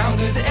 Deep down,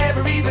 does it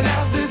ever even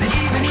out? Does it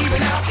even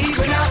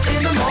out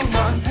in the long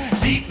run?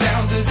 Deep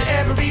down, does it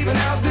ever even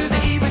out? Does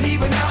it even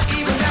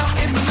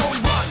out in the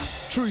long run?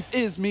 Truth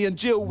is, me and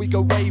Jill, we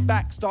go way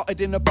back.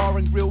 Started in a bar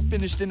and grill,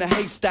 finished in a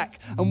haystack.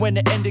 And when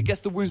it ended, guess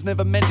the wounds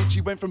never mended.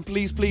 She went from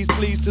please, please,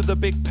 please to the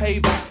big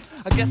payback.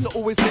 I guess I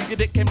always figured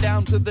it came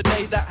down to the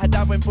day that her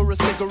dad went for a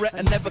cigarette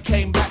and never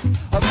came back.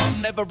 Her mum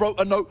never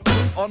wrote a note,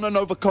 put on an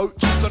overcoat,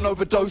 took an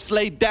overdose,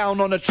 laid down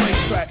on a train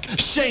track.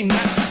 Shame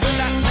that, but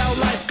that's how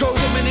life goes.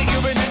 The minute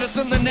you're an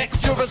innocent, the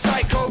next you're a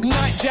psycho.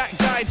 Night Jack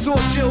died, saw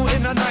Jill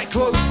in her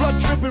nightclothes, blood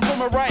dripping from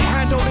her right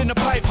hand holding a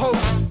pipe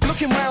hose.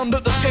 Looking round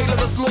at the scale of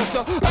the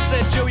slaughter, I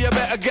said, Jill, you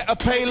better get a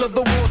pail of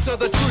the water.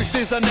 The truth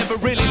is, I never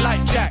really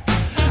liked Jack,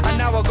 and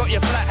now I got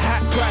your flat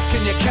hat crack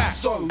and your cat.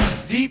 So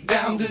deep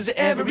down, does it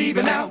ever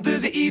even out?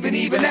 Does it even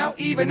out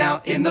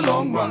in the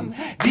long run?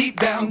 Deep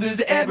down, does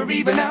it ever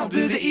even out?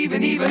 Does it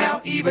even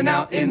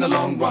out in the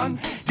long run?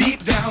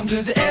 Deep down,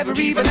 does it ever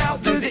even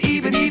out? Does it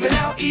even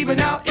out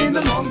in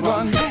the long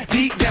run?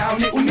 Deep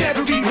down, it will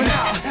never even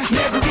out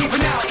in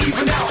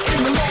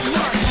the long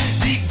run.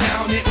 Deep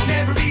down, it will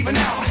never even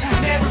out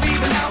in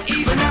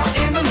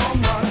the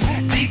long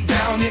run. Deep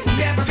down, it will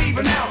never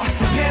even out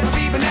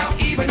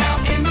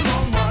in the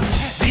long run.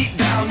 Deep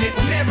down, it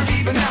will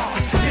never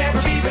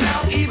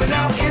even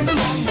out in the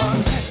long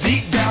run.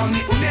 Deep down,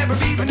 it will never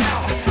even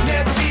out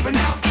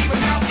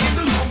in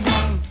the long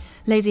run.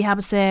 Lazy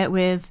Habits there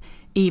with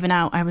Even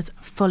Out. I was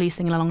fully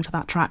singing along to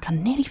that track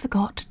and nearly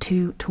forgot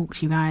to talk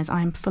to you guys.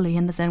 I'm fully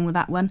in the zone with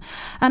that one.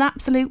 An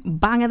absolute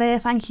banger there.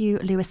 Thank you,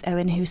 Lewis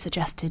Owen, who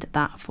suggested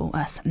that for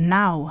us.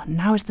 Now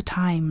is the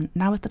time.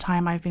 Now is the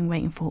time I've been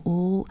waiting for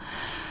all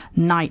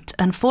night.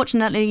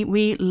 Unfortunately,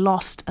 we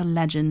lost a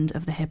legend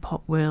of the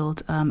hip-hop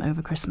world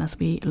over Christmas.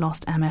 We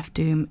lost MF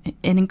Doom,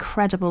 an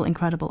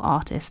incredible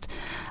artist.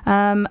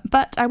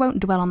 But I won't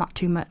dwell on that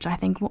too much. I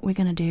think what we're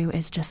going to do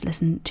is just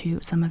listen to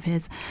some of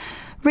his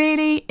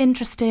Really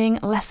interesting,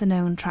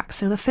 lesser-known track.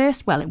 So the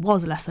first, well, it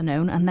was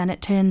lesser-known, and then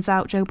it turns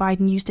out Joe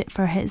Biden used it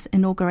for his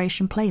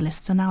inauguration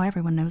playlist, so now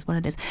everyone knows what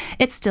it is.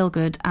 It's still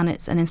good, and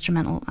it's an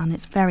instrumental, and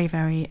it's very,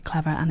 very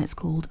clever, and it's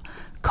called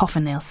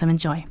Coffin Nail, so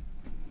enjoy.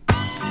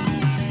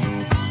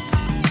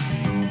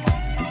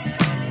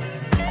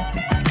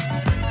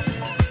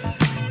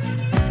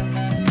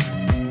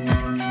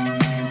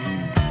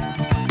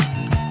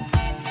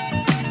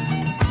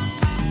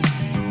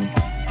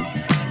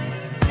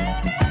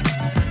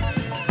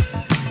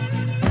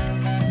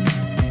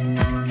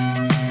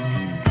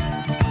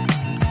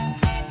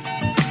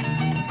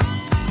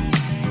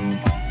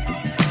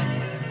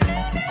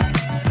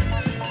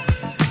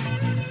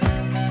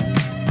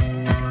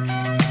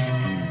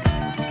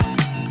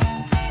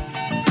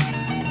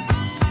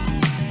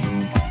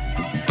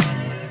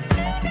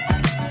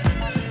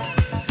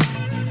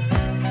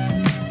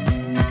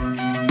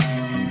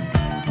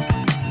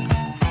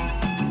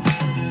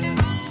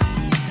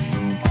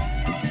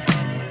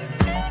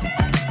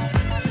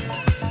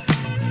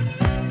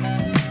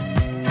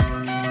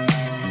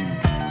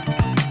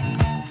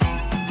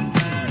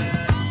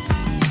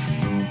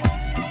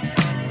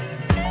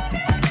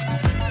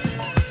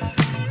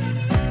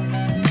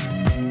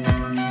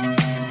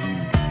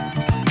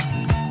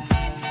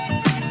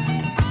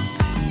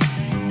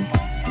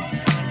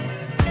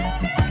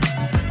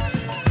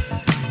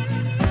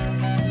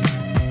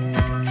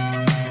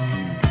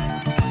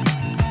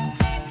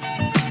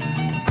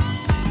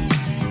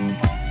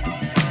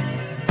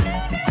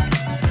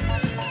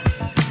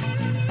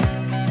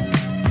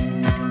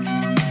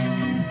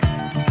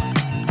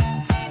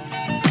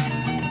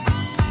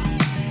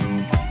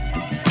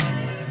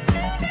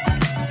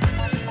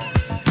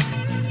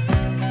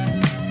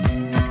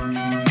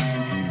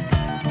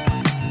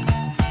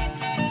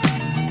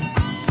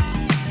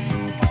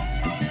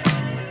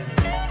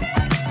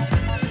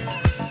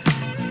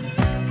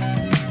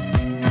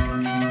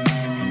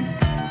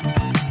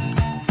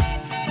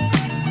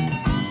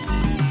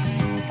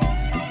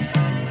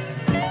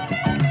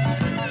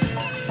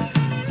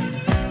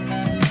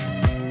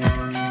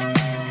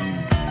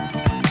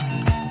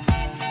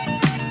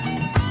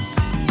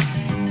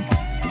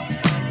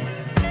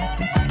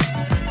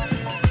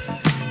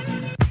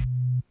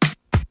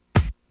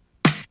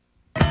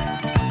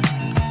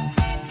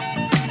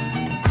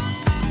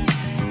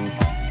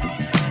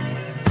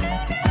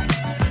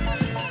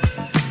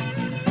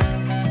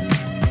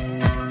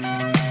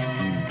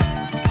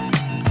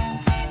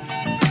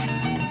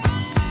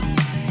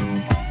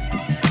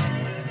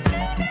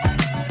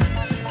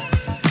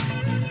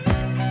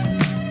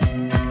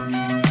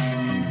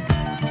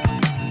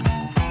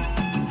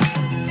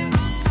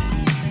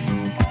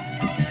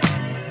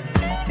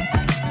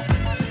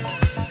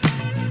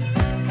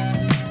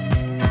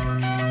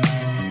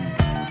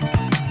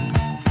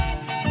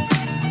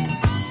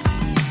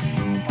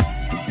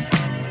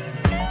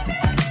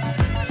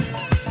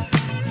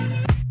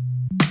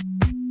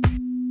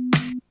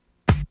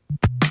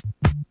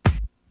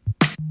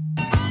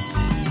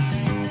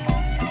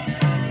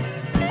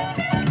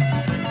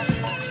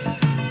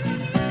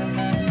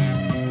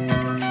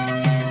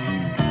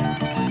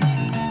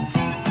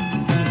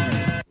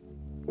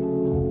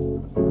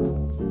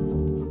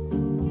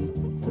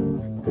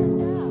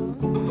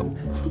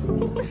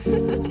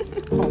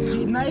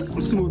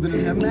 I'm smoother than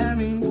him, man. I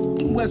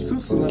mean, West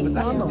Susu love it.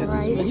 I know,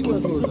 right? He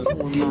was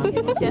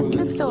Susu. It's just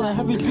the thought. Yeah,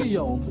 heavy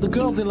Dio. The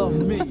girls, they love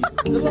me.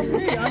 They love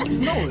me. I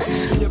just know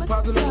it. You're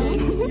positive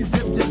kid. He's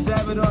dip,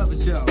 dab it up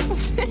with y'all.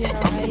 Yeah,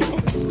 right.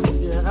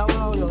 Yeah,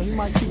 LL, yo, he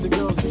might keep the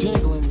girls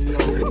jingling, yo.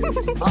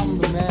 I'm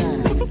the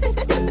man.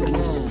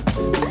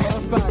 Matter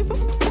of fact,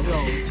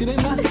 yo, see, they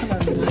not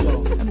at me,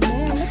 yo.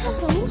 Man,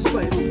 what's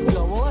up?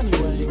 Yo, well,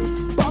 anyway.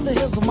 On the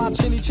hills of my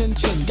chinny chin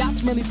chin,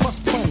 got many plus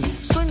plenty.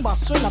 String by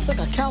string, I think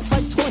I count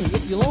like 20.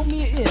 If you loan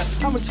me an ear,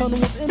 I'm returning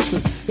with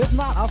interest. If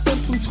not, I'll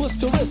simply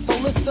twist your wrist. So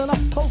listen up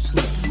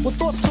closely, with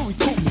thoughts to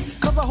recoup me.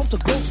 Cause I hope to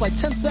gross like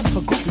 10 cents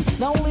per groupie.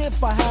 Not only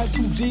if I had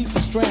 2 G's per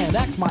strand.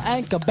 Ask my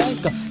anchor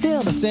banker, he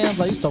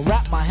understands. I used to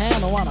wrap my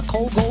hand around a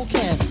cold gold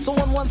can. So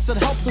one said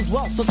health is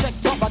wealth, so check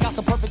up. I got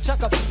some perfect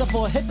checkup, except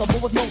for a hiccup,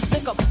 but with no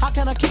stick up. How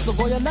can I keep the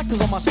Goya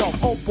nectars on my shelf?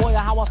 Oh boy,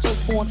 how I search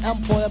for an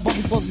employer. But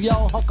before the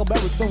yellow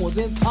Huckleberry Finn was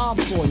in Tom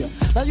Sawyer.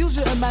 Now use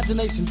your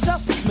imagination,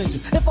 just a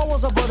smidgen. If I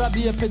was a bird, I'd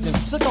be a pigeon.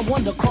 Sick of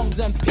wonder crumbs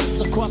and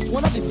pizza crust.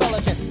 When every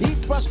fella can eat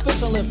fresh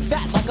fish and live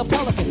fat like a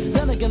pelican.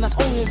 Then again, that's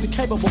only if you're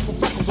capable for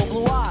freckles or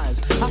blue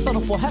eyes. I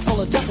settle for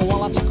heckle or jekyll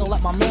while I chuckle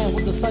at my man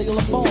with the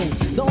cellular phone.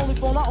 The only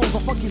phone I own's a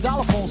funky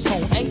xylophone's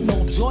tone. Ain't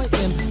no joy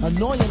in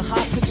annoying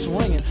high-pitched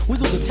ringing. We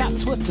do the tap,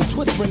 twist, and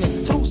twitch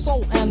bringing through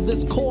soul and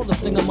this cordless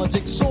thing. I'm a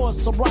jigsaw,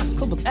 so rocks,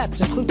 clippers,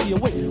 etch, and cling to your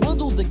wig. We'll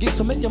do the gig,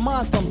 so make your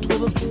mind thumb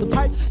twiddlers. The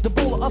pipe, the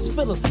bowl of us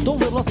fillers. Don't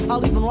riddle us,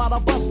 I'll even ride a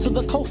bus to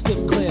the coast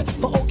if clear.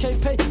 For okay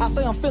pay, I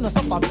say I'm finished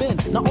up, I've been.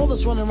 Now all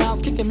this running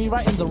around's kicking me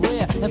right in the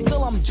rear. And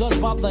still I'm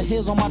judged by the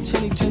hairs on my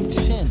chinny chin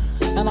chin.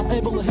 And I'm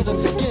able to hit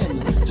his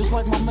skin, just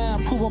like my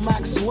man Puma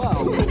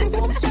Maxwell.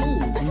 So I'm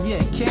smooth. And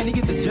yeah, can he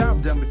get the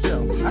job done, but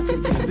yo, I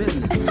take care of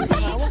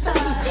business. what's up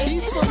with this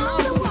peach fuzz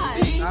nonsense?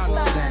 Peach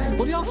fuzz.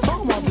 What are y'all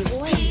talking about, this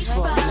peach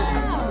fuzz?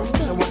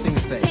 That's one thing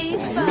to say.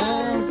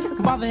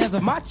 Man, by the hairs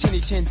of my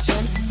chinny chin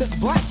chin, sits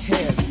black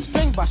hairs.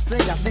 String by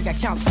string, I think I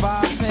counts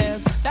 5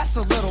 pairs. That's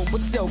a little,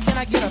 but still, can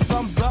I get a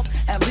thumbs up?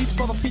 At least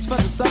for the peach fuzz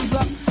that sums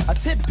up. A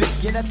tidbit,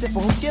 yeah, that tip,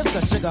 but who gives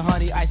a sugar,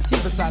 honey, iced tea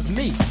besides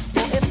me?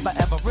 For if I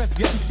ever rip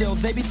you, still,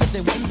 they be said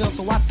they wouldn't bill,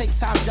 so I take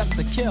time just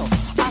to kill.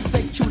 I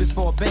say cutest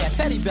for a bear,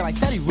 teddy bear like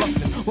Teddy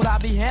Ruxpin. Would I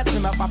be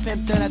handsome if I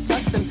pimped in a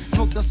Tuxton?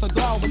 Smoked a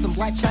cigar with some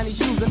black shiny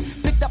shoes and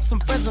picked up some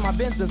friends in my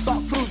Benz and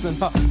start cruising.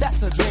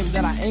 That's a dream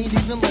that I ain't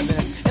even living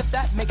in. If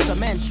that makes a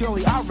man,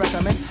 surely I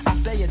recommend I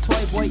stay a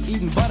toy boy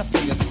eating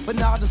Butterfingers. But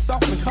now the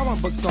soft and coloring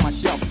books on my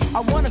shelf.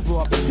 I wanna grow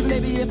up, cause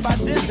maybe if I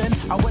did then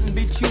I wouldn't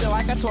be treated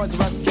like a Toys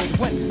R Us kid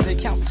when they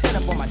counts 10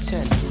 up on my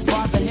chin.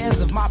 By the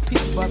hairs of my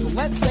peach fuzz,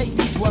 let's say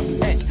each was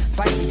an inch.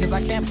 Sight because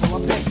I can't pull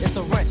a pinch, it's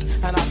a wrench,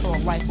 and I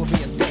thought life would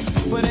be a cinch.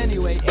 But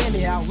anyway,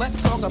 anyhow,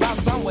 let's talk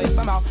about some way,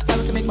 somehow, how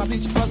we can make my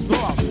peach fuzz grow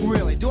out.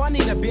 Really, do I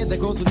need a beard that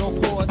goes with no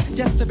pores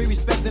just to be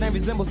respected and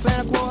resemble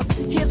Santa Claus?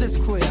 Hear this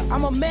clear,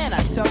 I'm a man,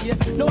 I tell you.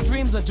 No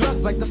dreams or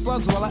drugs like the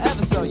slugs will I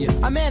ever sell you.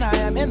 A man I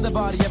am in the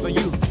body of a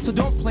youth, so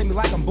don't play me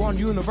like I'm born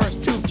universe,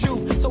 truth.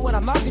 So when I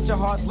knock at your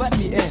hearts, let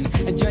me in,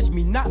 and judge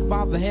me not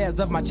by the hairs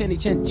of my chinny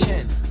chin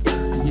chin.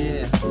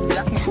 Yeah,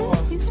 I can call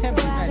him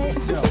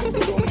Magic Joe.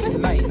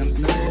 Tonight, you know what I'm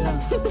saying?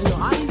 Yo,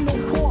 I ain't no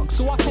pork,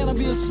 so why can't I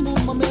be as smooth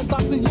as my man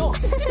Dr. York?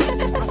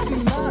 I see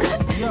mine.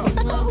 Yo,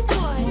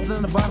 I'm smoother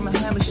than the bottom of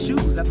Hammer's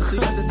shoes after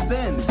 300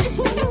 spins.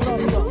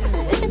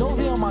 No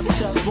hair on my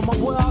chest, but my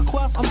boy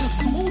Arquest, I'm just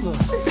smoother.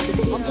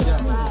 I'm just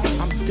smoother.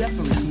 I'm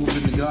definitely smoother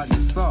than the garden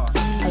you saw.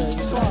 Hey,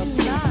 you saw us.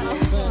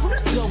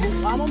 Yo,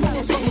 but I don't know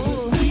what's up with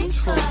this peach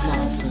fuzz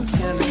nonsense.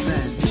 Can't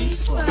understand. Peach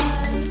fuzz.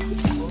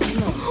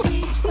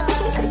 Peach fuzz.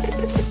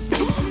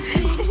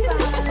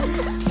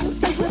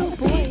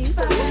 Peach fuzz. Peach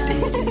fuzz.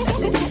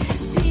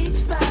 Peach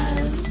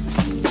fuzz.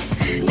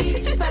 Peach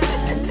fuzz.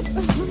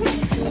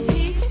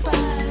 Peach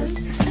fuzz.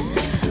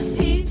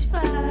 Peach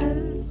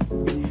fuzz.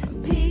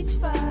 Peach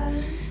fuzz.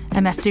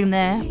 MF Doom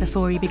there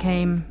before he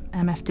became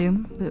MF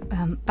Doom.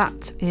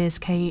 That is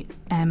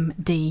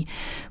KMD,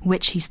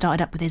 which he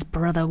started up with his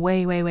brother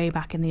way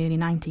back in the early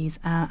 90s.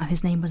 And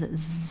his name was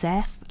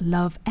Zeph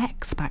Love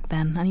X back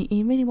then, and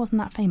he really wasn't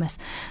that famous.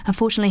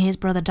 Unfortunately, his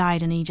brother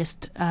died and he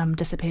just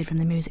disappeared from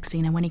the music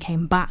scene, and when he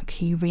came back,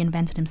 he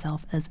reinvented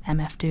himself as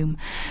MF Doom,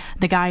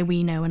 the guy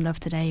we know and love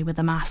today with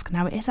the mask.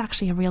 Now, it is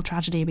actually a real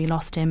tragedy. We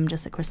lost him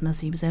just at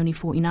Christmas. He was only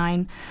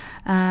 49.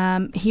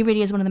 He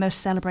really is one of the most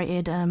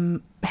celebrated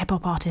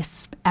hip-hop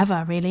artists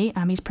ever, really.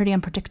 He's pretty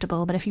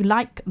unpredictable, but if you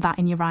like that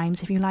in your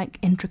rhymes, if you like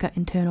intricate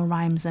internal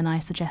rhymes, then I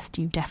suggest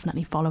you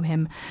definitely follow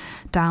him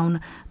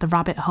down the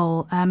rabbit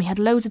hole. He had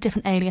loads of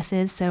different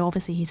aliases, so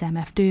obviously he's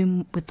MF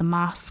Doom with the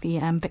mask,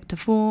 Victor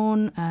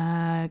Fawn,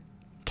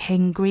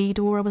 King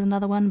Greedora was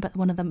another one, but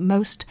one of the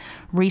most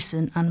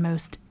recent and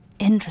most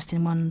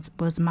interesting ones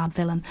was Mad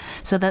Villain.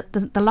 So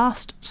the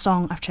last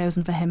song I've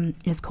chosen for him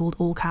is called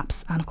All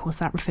Caps, and of course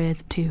that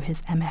refers to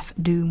his MF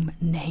Doom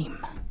name.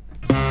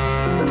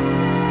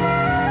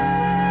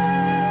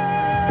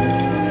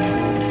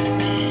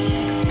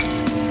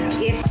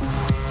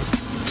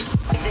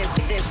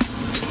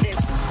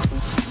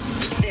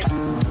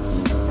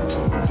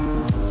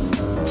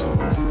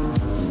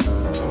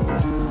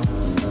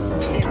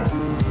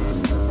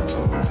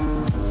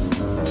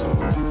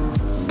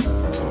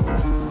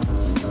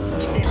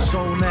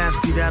 So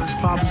nasty that it's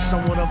probably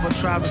somewhat of a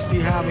travesty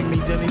having me.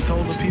 Then he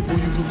told the people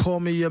you can call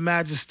me your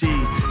majesty.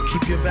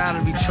 Keep your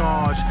battery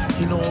charged,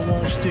 he know it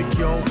won't stick,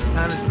 yo.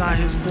 And it's not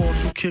his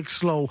fault you kick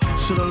slow.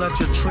 Should've let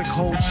your trick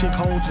hold, chick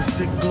hold your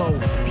sick glow.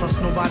 Plus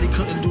nobody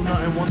couldn't do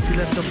nothing once he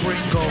let the brick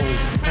go.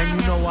 And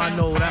you know I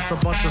know that's a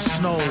bunch of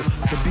snow.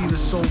 The beat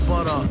is so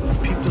butter,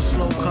 peep the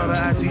slow cutter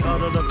as he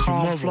utter the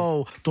calm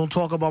flow. Don't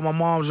talk about my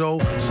mom, yo.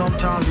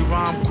 Sometimes he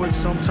rhyme quick,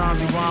 sometimes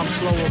he rhyme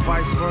slow, or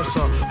vice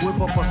versa. Whip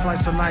up a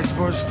slice of nice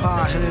verse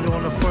pie, hit it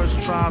on the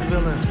first try.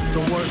 Villain, the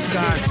worst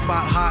guy,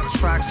 spot hot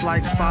tracks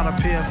like spot a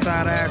pair of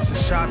fat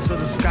asses. Shots of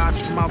the scotch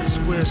from out the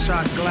square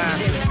shot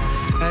glasses.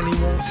 And he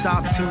won't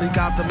stop till he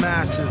got the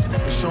masses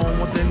and show them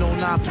what they know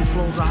now through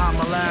flows of hot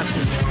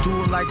molasses.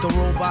 Do it like the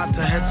robot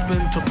to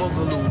headspin to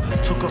boogaloo.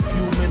 Took a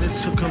few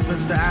minutes to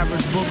convince the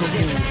average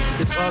boogaboo.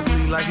 It's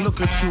ugly, like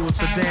look at you,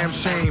 it's a damn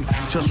shame.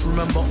 Just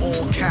remember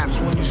all caps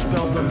when you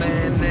spell the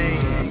man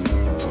name.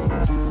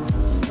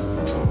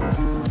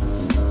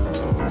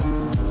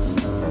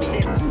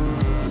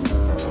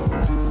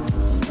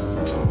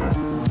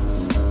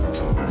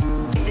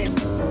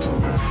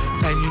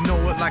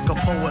 Like a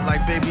poet,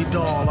 like baby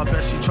doll. I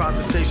bet she tried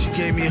to say she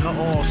gave me her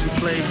all. She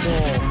played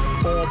ball.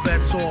 All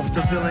bets off,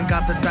 the villain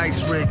got the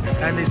dice rigged.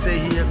 And they say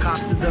he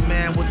accosted the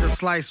man with the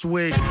sliced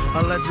wig.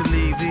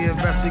 Allegedly, the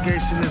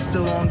investigation is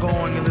still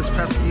ongoing. In this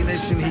pesky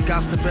nation, he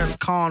got the best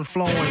con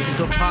flowing.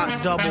 The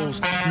pot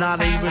doubles, now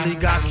they really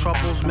got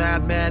troubles.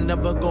 Madman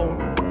never go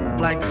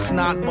like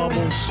snot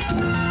bubbles.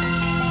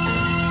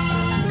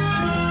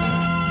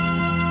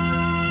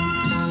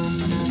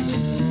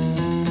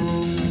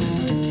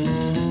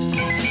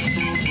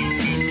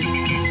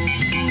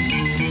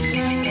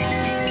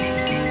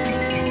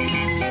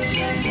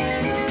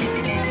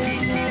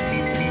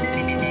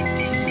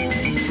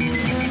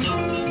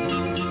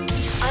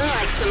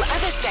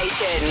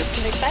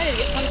 excited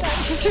to get pumped up.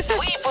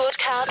 We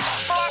broadcast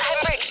from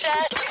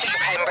Pembrokeshire to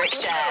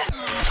Pembrokeshire.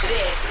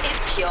 This is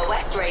Pure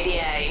West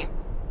Radio.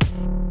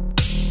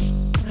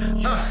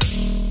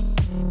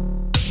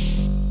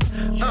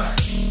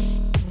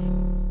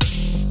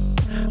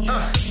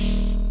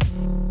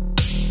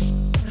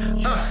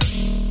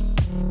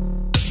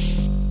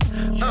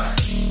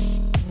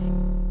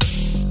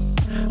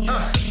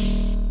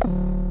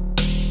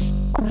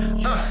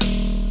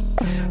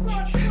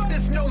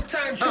 There's no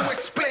time to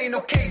explain,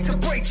 okay, to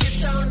break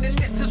it down, and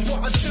this is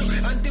what I do.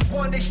 Andy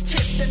 1 is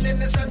chipped, and then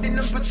there's Andy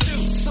number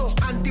 2. So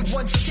Andy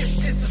 1's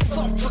chipped is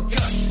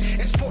esophagus.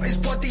 It's put his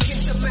body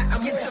into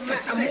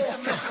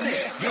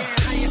metamorphosis. Yeah,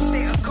 higher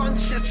state of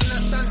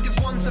consciousness. Andy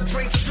 1's a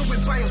breakthrough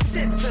in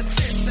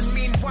biosynthesis, and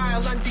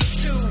meanwhile Andy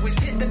 2 is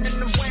hidden in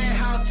the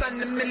warehouse,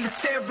 and the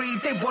military,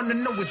 they wanna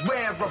know his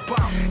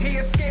whereabouts. He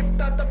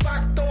escaped out the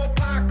back door,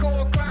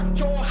 parkour, cracked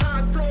your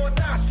hard floor,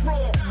 that's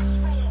raw.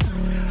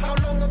 How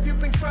long have you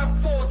been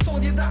trapped for?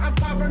 Told you that I'm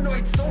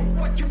paranoid, so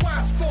what you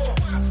asked for?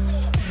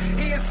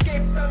 He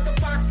escaped out the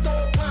back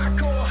door,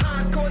 parkour,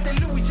 hardcore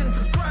delusions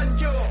of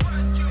grandeur.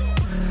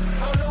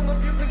 How long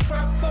have you been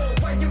trapped for?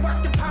 Why you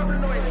acting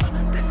paranoid?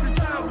 This is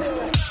our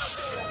war.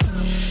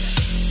 This is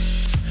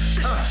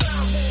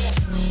our war.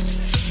 This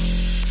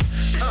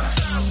is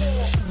our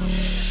war.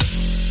 This is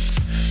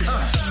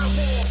our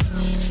war.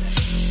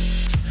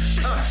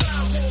 This is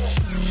our war.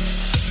 This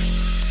is our war.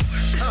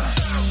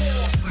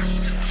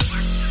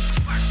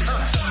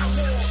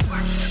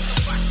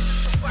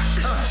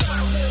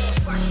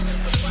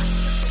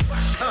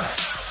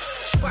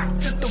 Back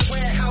to the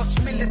warehouse,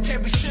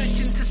 military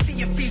searching to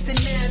see if he's in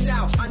there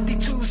now. Andy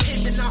 2's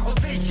hidden out of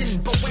vision,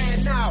 but where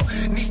now?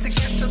 Need to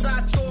get to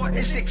that door,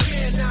 is it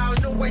clear now?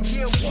 No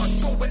idea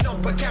what's going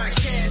on, but can't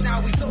care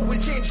now. He's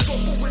always in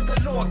trouble with the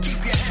law,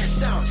 keep your head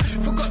down.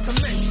 Forgot to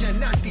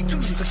mention, Andy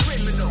 2's a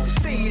criminal,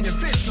 staying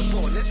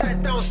invisible, his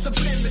head down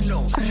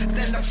subliminal.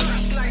 Then the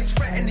flashlights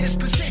threaten his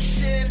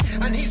position,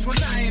 and he's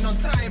relying on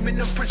timing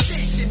and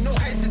precision. No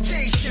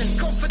hesitation,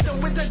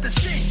 confident with a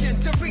decision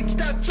to reach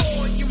that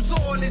door and use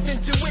all his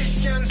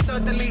intuition.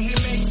 Suddenly he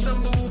makes a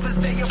move as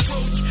they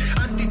approach.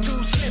 Andy 2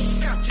 slips,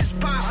 catches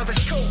part of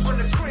his coat on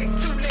the crate.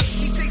 Too late,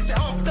 he takes it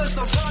off, does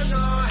a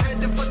runner,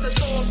 heading for the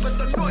door, but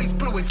the noise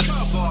blew his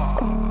cover.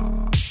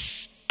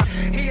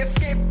 He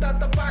escaped out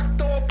the back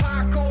door,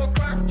 parkour,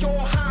 cracked your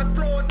hard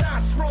floor,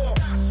 that's raw.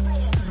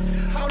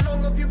 How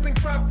long have you been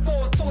trapped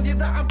for? Told you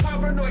that I'm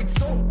paranoid,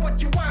 so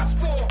what you asked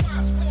for?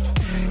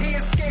 He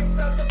escaped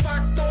out the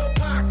back door,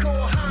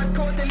 parkour,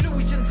 hardcore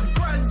delusions of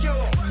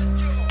grandeur.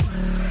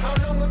 How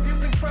long have you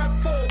been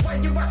trapped for? Why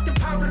you acting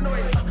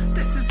paranoid?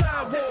 This is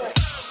our war.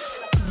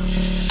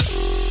 This is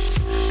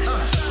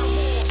our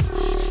war.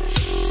 This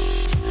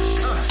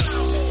is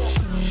our war.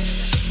 This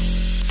is our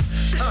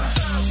war. This is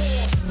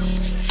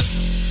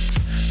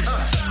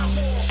our war. This is our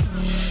war.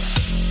 This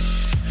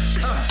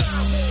is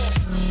our war.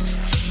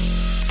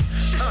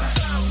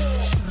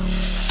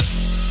 This is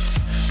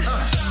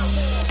our war.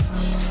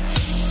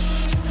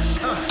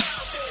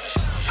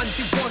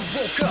 Andy 1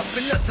 woke up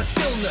in utter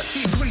stillness.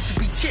 He agreed to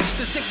be chipped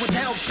as it would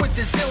help with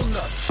his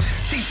illness.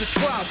 These are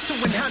trials to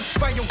enhance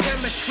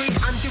biochemistry.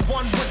 Andy 1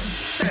 was a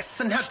success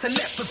and had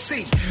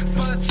telepathy.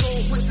 First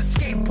thought was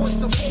escape, once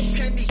awoke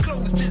and he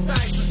closed his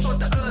eyes and saw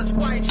the earth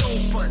wide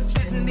open.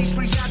 Didn't need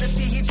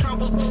reality, he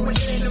traveled from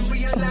within and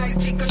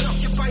realized he could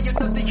occupy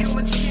another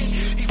human skin.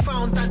 He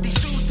found Andy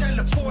 2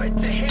 teleported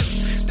to him.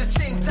 The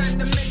same time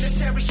the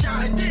military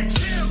shouted, it's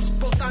him.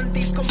 Both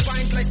Andys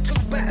combined like two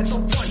better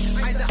than one.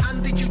 Either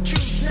Andy you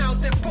choose now,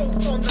 they're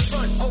both on the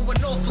run. Oh,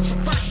 and also to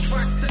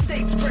backtrack the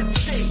date's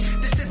present day.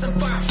 This isn't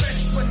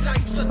far-fetched when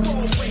life's a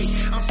doorway.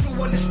 I'm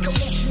through all this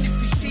commotion, if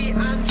you see it,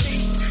 Andy,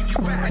 you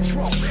better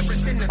drop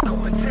everything and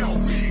come and tell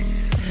me.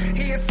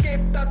 He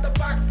escaped out the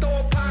back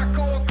door,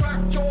 parkour,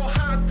 cracked your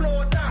hard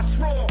floor, that's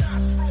raw.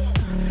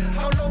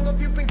 How long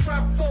have you been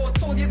trapped for?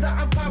 Told you that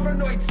I'm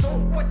paranoid, so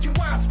what you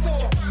asked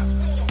for?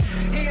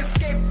 He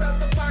escaped out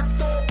the back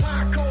door,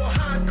 parkour,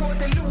 hardcore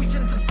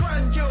delusions of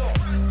grandeur.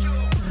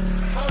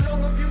 How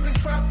long have you been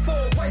trapped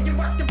for? Why you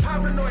acting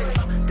paranoid?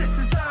 This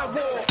is our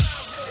war.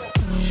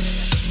 This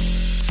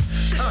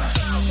is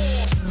our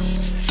war.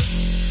 This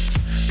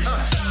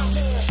is our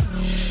war.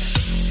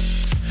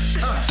 This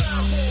is our war. This is our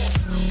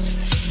war.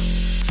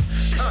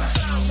 This is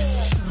our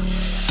war.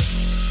 This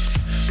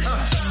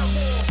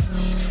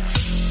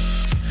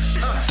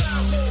is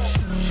our war.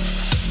 This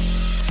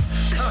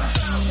is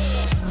our war.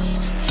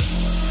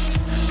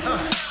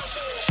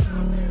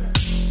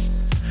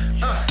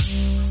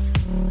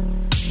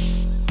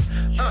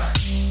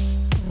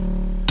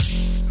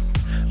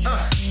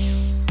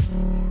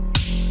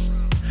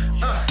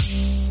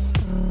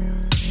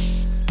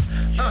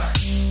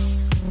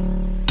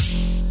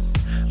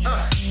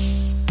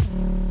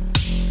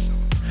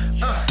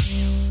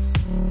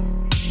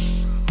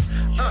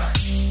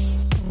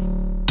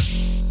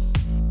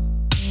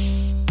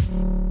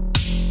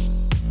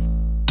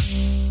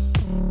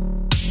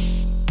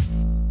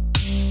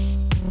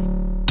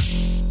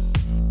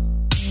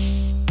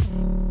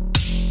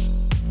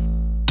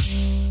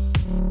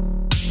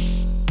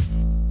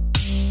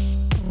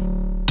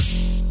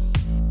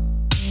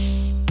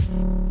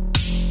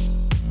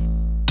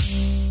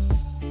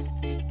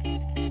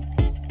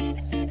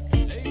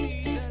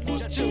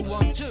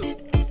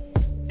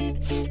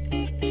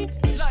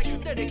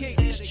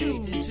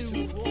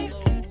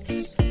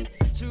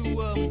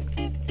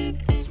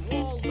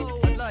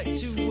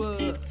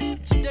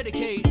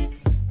 dedicate.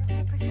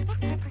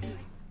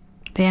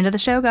 The end of the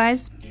show,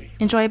 guys.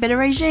 Enjoy a bit of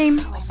Regime.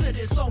 I said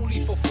it's only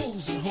for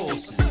fools and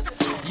horses.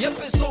 Yep,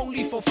 it's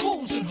only for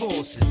fools and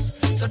horses.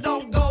 So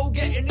don't go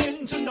getting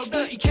into no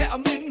dirty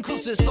ketamine,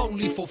 cause it's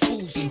only for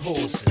fools and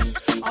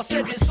horses. I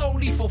said it's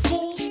only for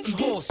fools and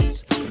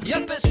horses.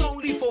 Yep, it's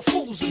only for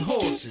fools and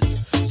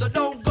horses. So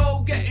don't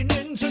go getting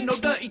into no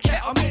dirty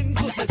ketamine,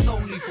 cause it's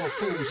only for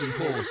fools and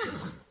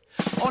horses.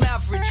 On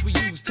average, we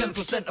use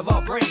 10% of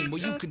our brain. Well,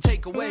 you can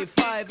take away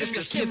 5 if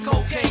you sniff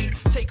cocaine.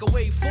 Take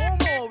away 4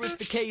 more if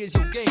the K is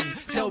your game.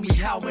 Tell me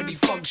how many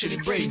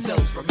functioning brain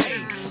cells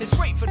remain. It's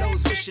great for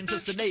those wishing to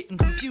sedate and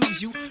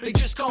confuse you. They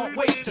just can't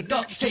wait to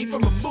duct tape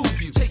and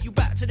remove you. Take you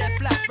back to their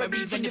flat where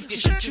even if you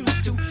should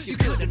choose to, you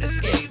couldn't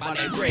escape by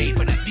their rape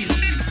and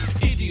abuse you.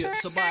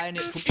 Idiots are buying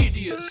it from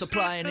idiots,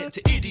 supplying it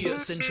to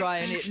idiots and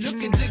trying it,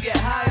 looking to get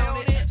high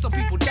on it. Some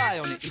people die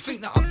on it. You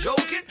think that I'm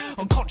joking?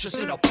 Unconscious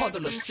in a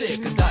puddle of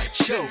sick and die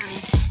choking.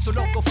 So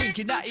don't go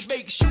thinking that it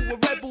makes you a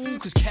rebel,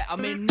 cause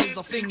ketamine is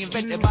a thing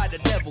invented by the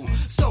devil.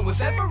 So if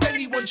ever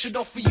anyone should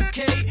offer you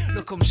K,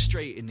 look them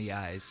straight in the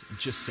eyes and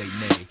just say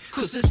nay.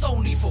 Cause it's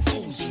only for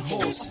fools and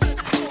horses.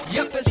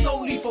 Yep, it's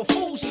only for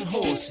fools and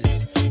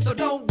horses. So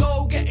don't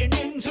go getting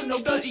into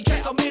no dirty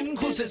ketamine,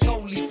 cause it's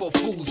only for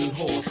fools and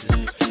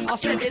horses. I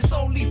said it's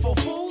only for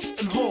fools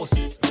and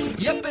horses.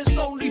 Yep, it's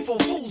only for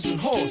fools and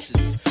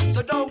horses.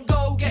 So don't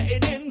go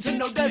getting into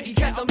no dirty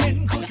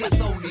ketamine, cause it's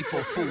only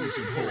for fools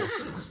and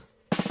horses.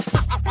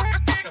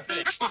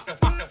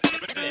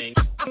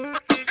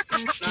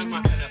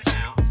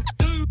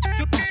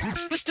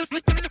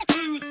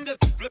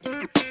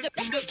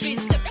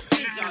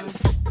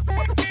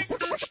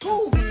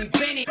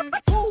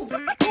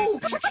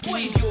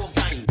 What is your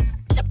game?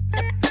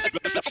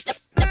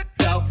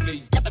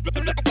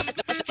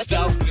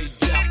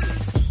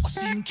 I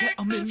seen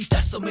ketamine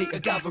decimate a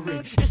gathering.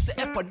 It's an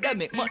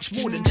epidemic, much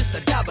more than just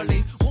a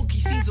dabbling. Wonky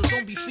scenes of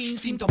zombie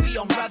fiends seem to be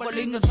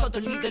unraveling, and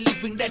suddenly the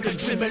living dead are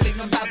dribbling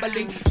and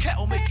babbling.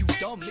 Ket'll make you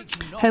dumb, make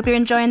you numb. Hope you're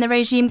enjoying the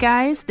Regime,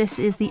 guys. This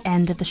is the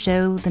end of the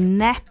show. The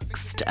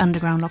next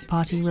Underground Lock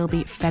Party will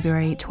be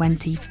February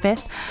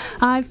 25th.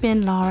 I've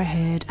been Lara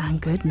Herde,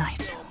 and good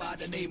night. By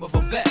the name of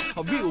a vet,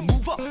 a real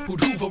mover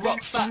who'd hoover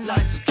up fat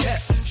lines of cat.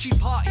 She'd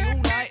party all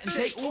night and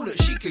take all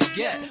that she could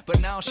get, but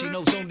now she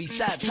knows only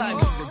sad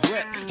times and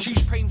regret.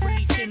 She's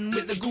painfully thin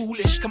with a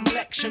ghoulish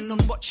complexion,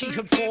 and what she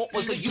had thought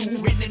was a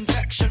urine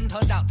infection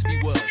turned out to be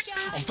worse.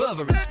 On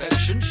further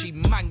inspection, she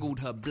mangled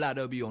her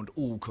bladder beyond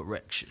all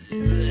correction.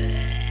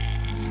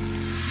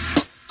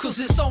 Cause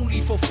it's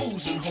only for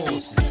fools and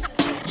horses.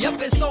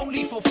 Yep, it's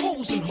only for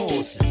fools and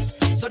horses.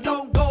 So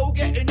don't go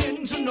getting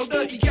into no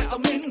dirty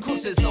ketamine,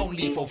 cause it's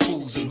only for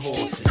fools and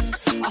horses.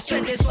 I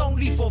said it's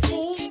only for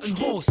fools and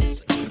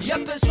horses.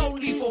 Yep, it's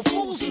only for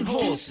fools and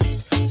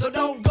horses. So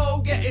don't go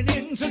getting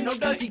into no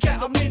dirty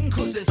ketamine,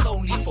 cause it's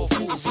only for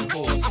fools and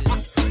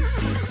horses.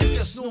 If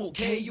you snort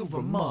K, you're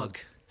a mug.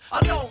 I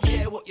don't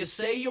care what you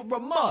say, you're a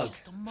mug.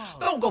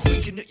 Don't go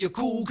thinking that you're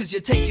cool cause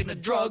you're taking a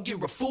drug,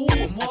 you're a fool,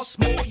 and what's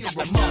more, you're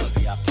a mug.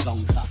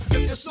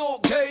 If you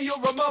snort K, you're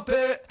a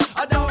muppet.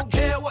 I don't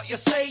care what you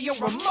say, you're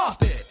a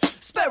muppet.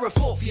 Spare a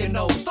thought for your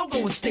nose, don't go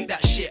and stick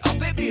that shit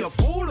up it. Be a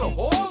fool, a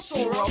horse,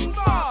 or a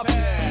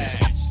muppet.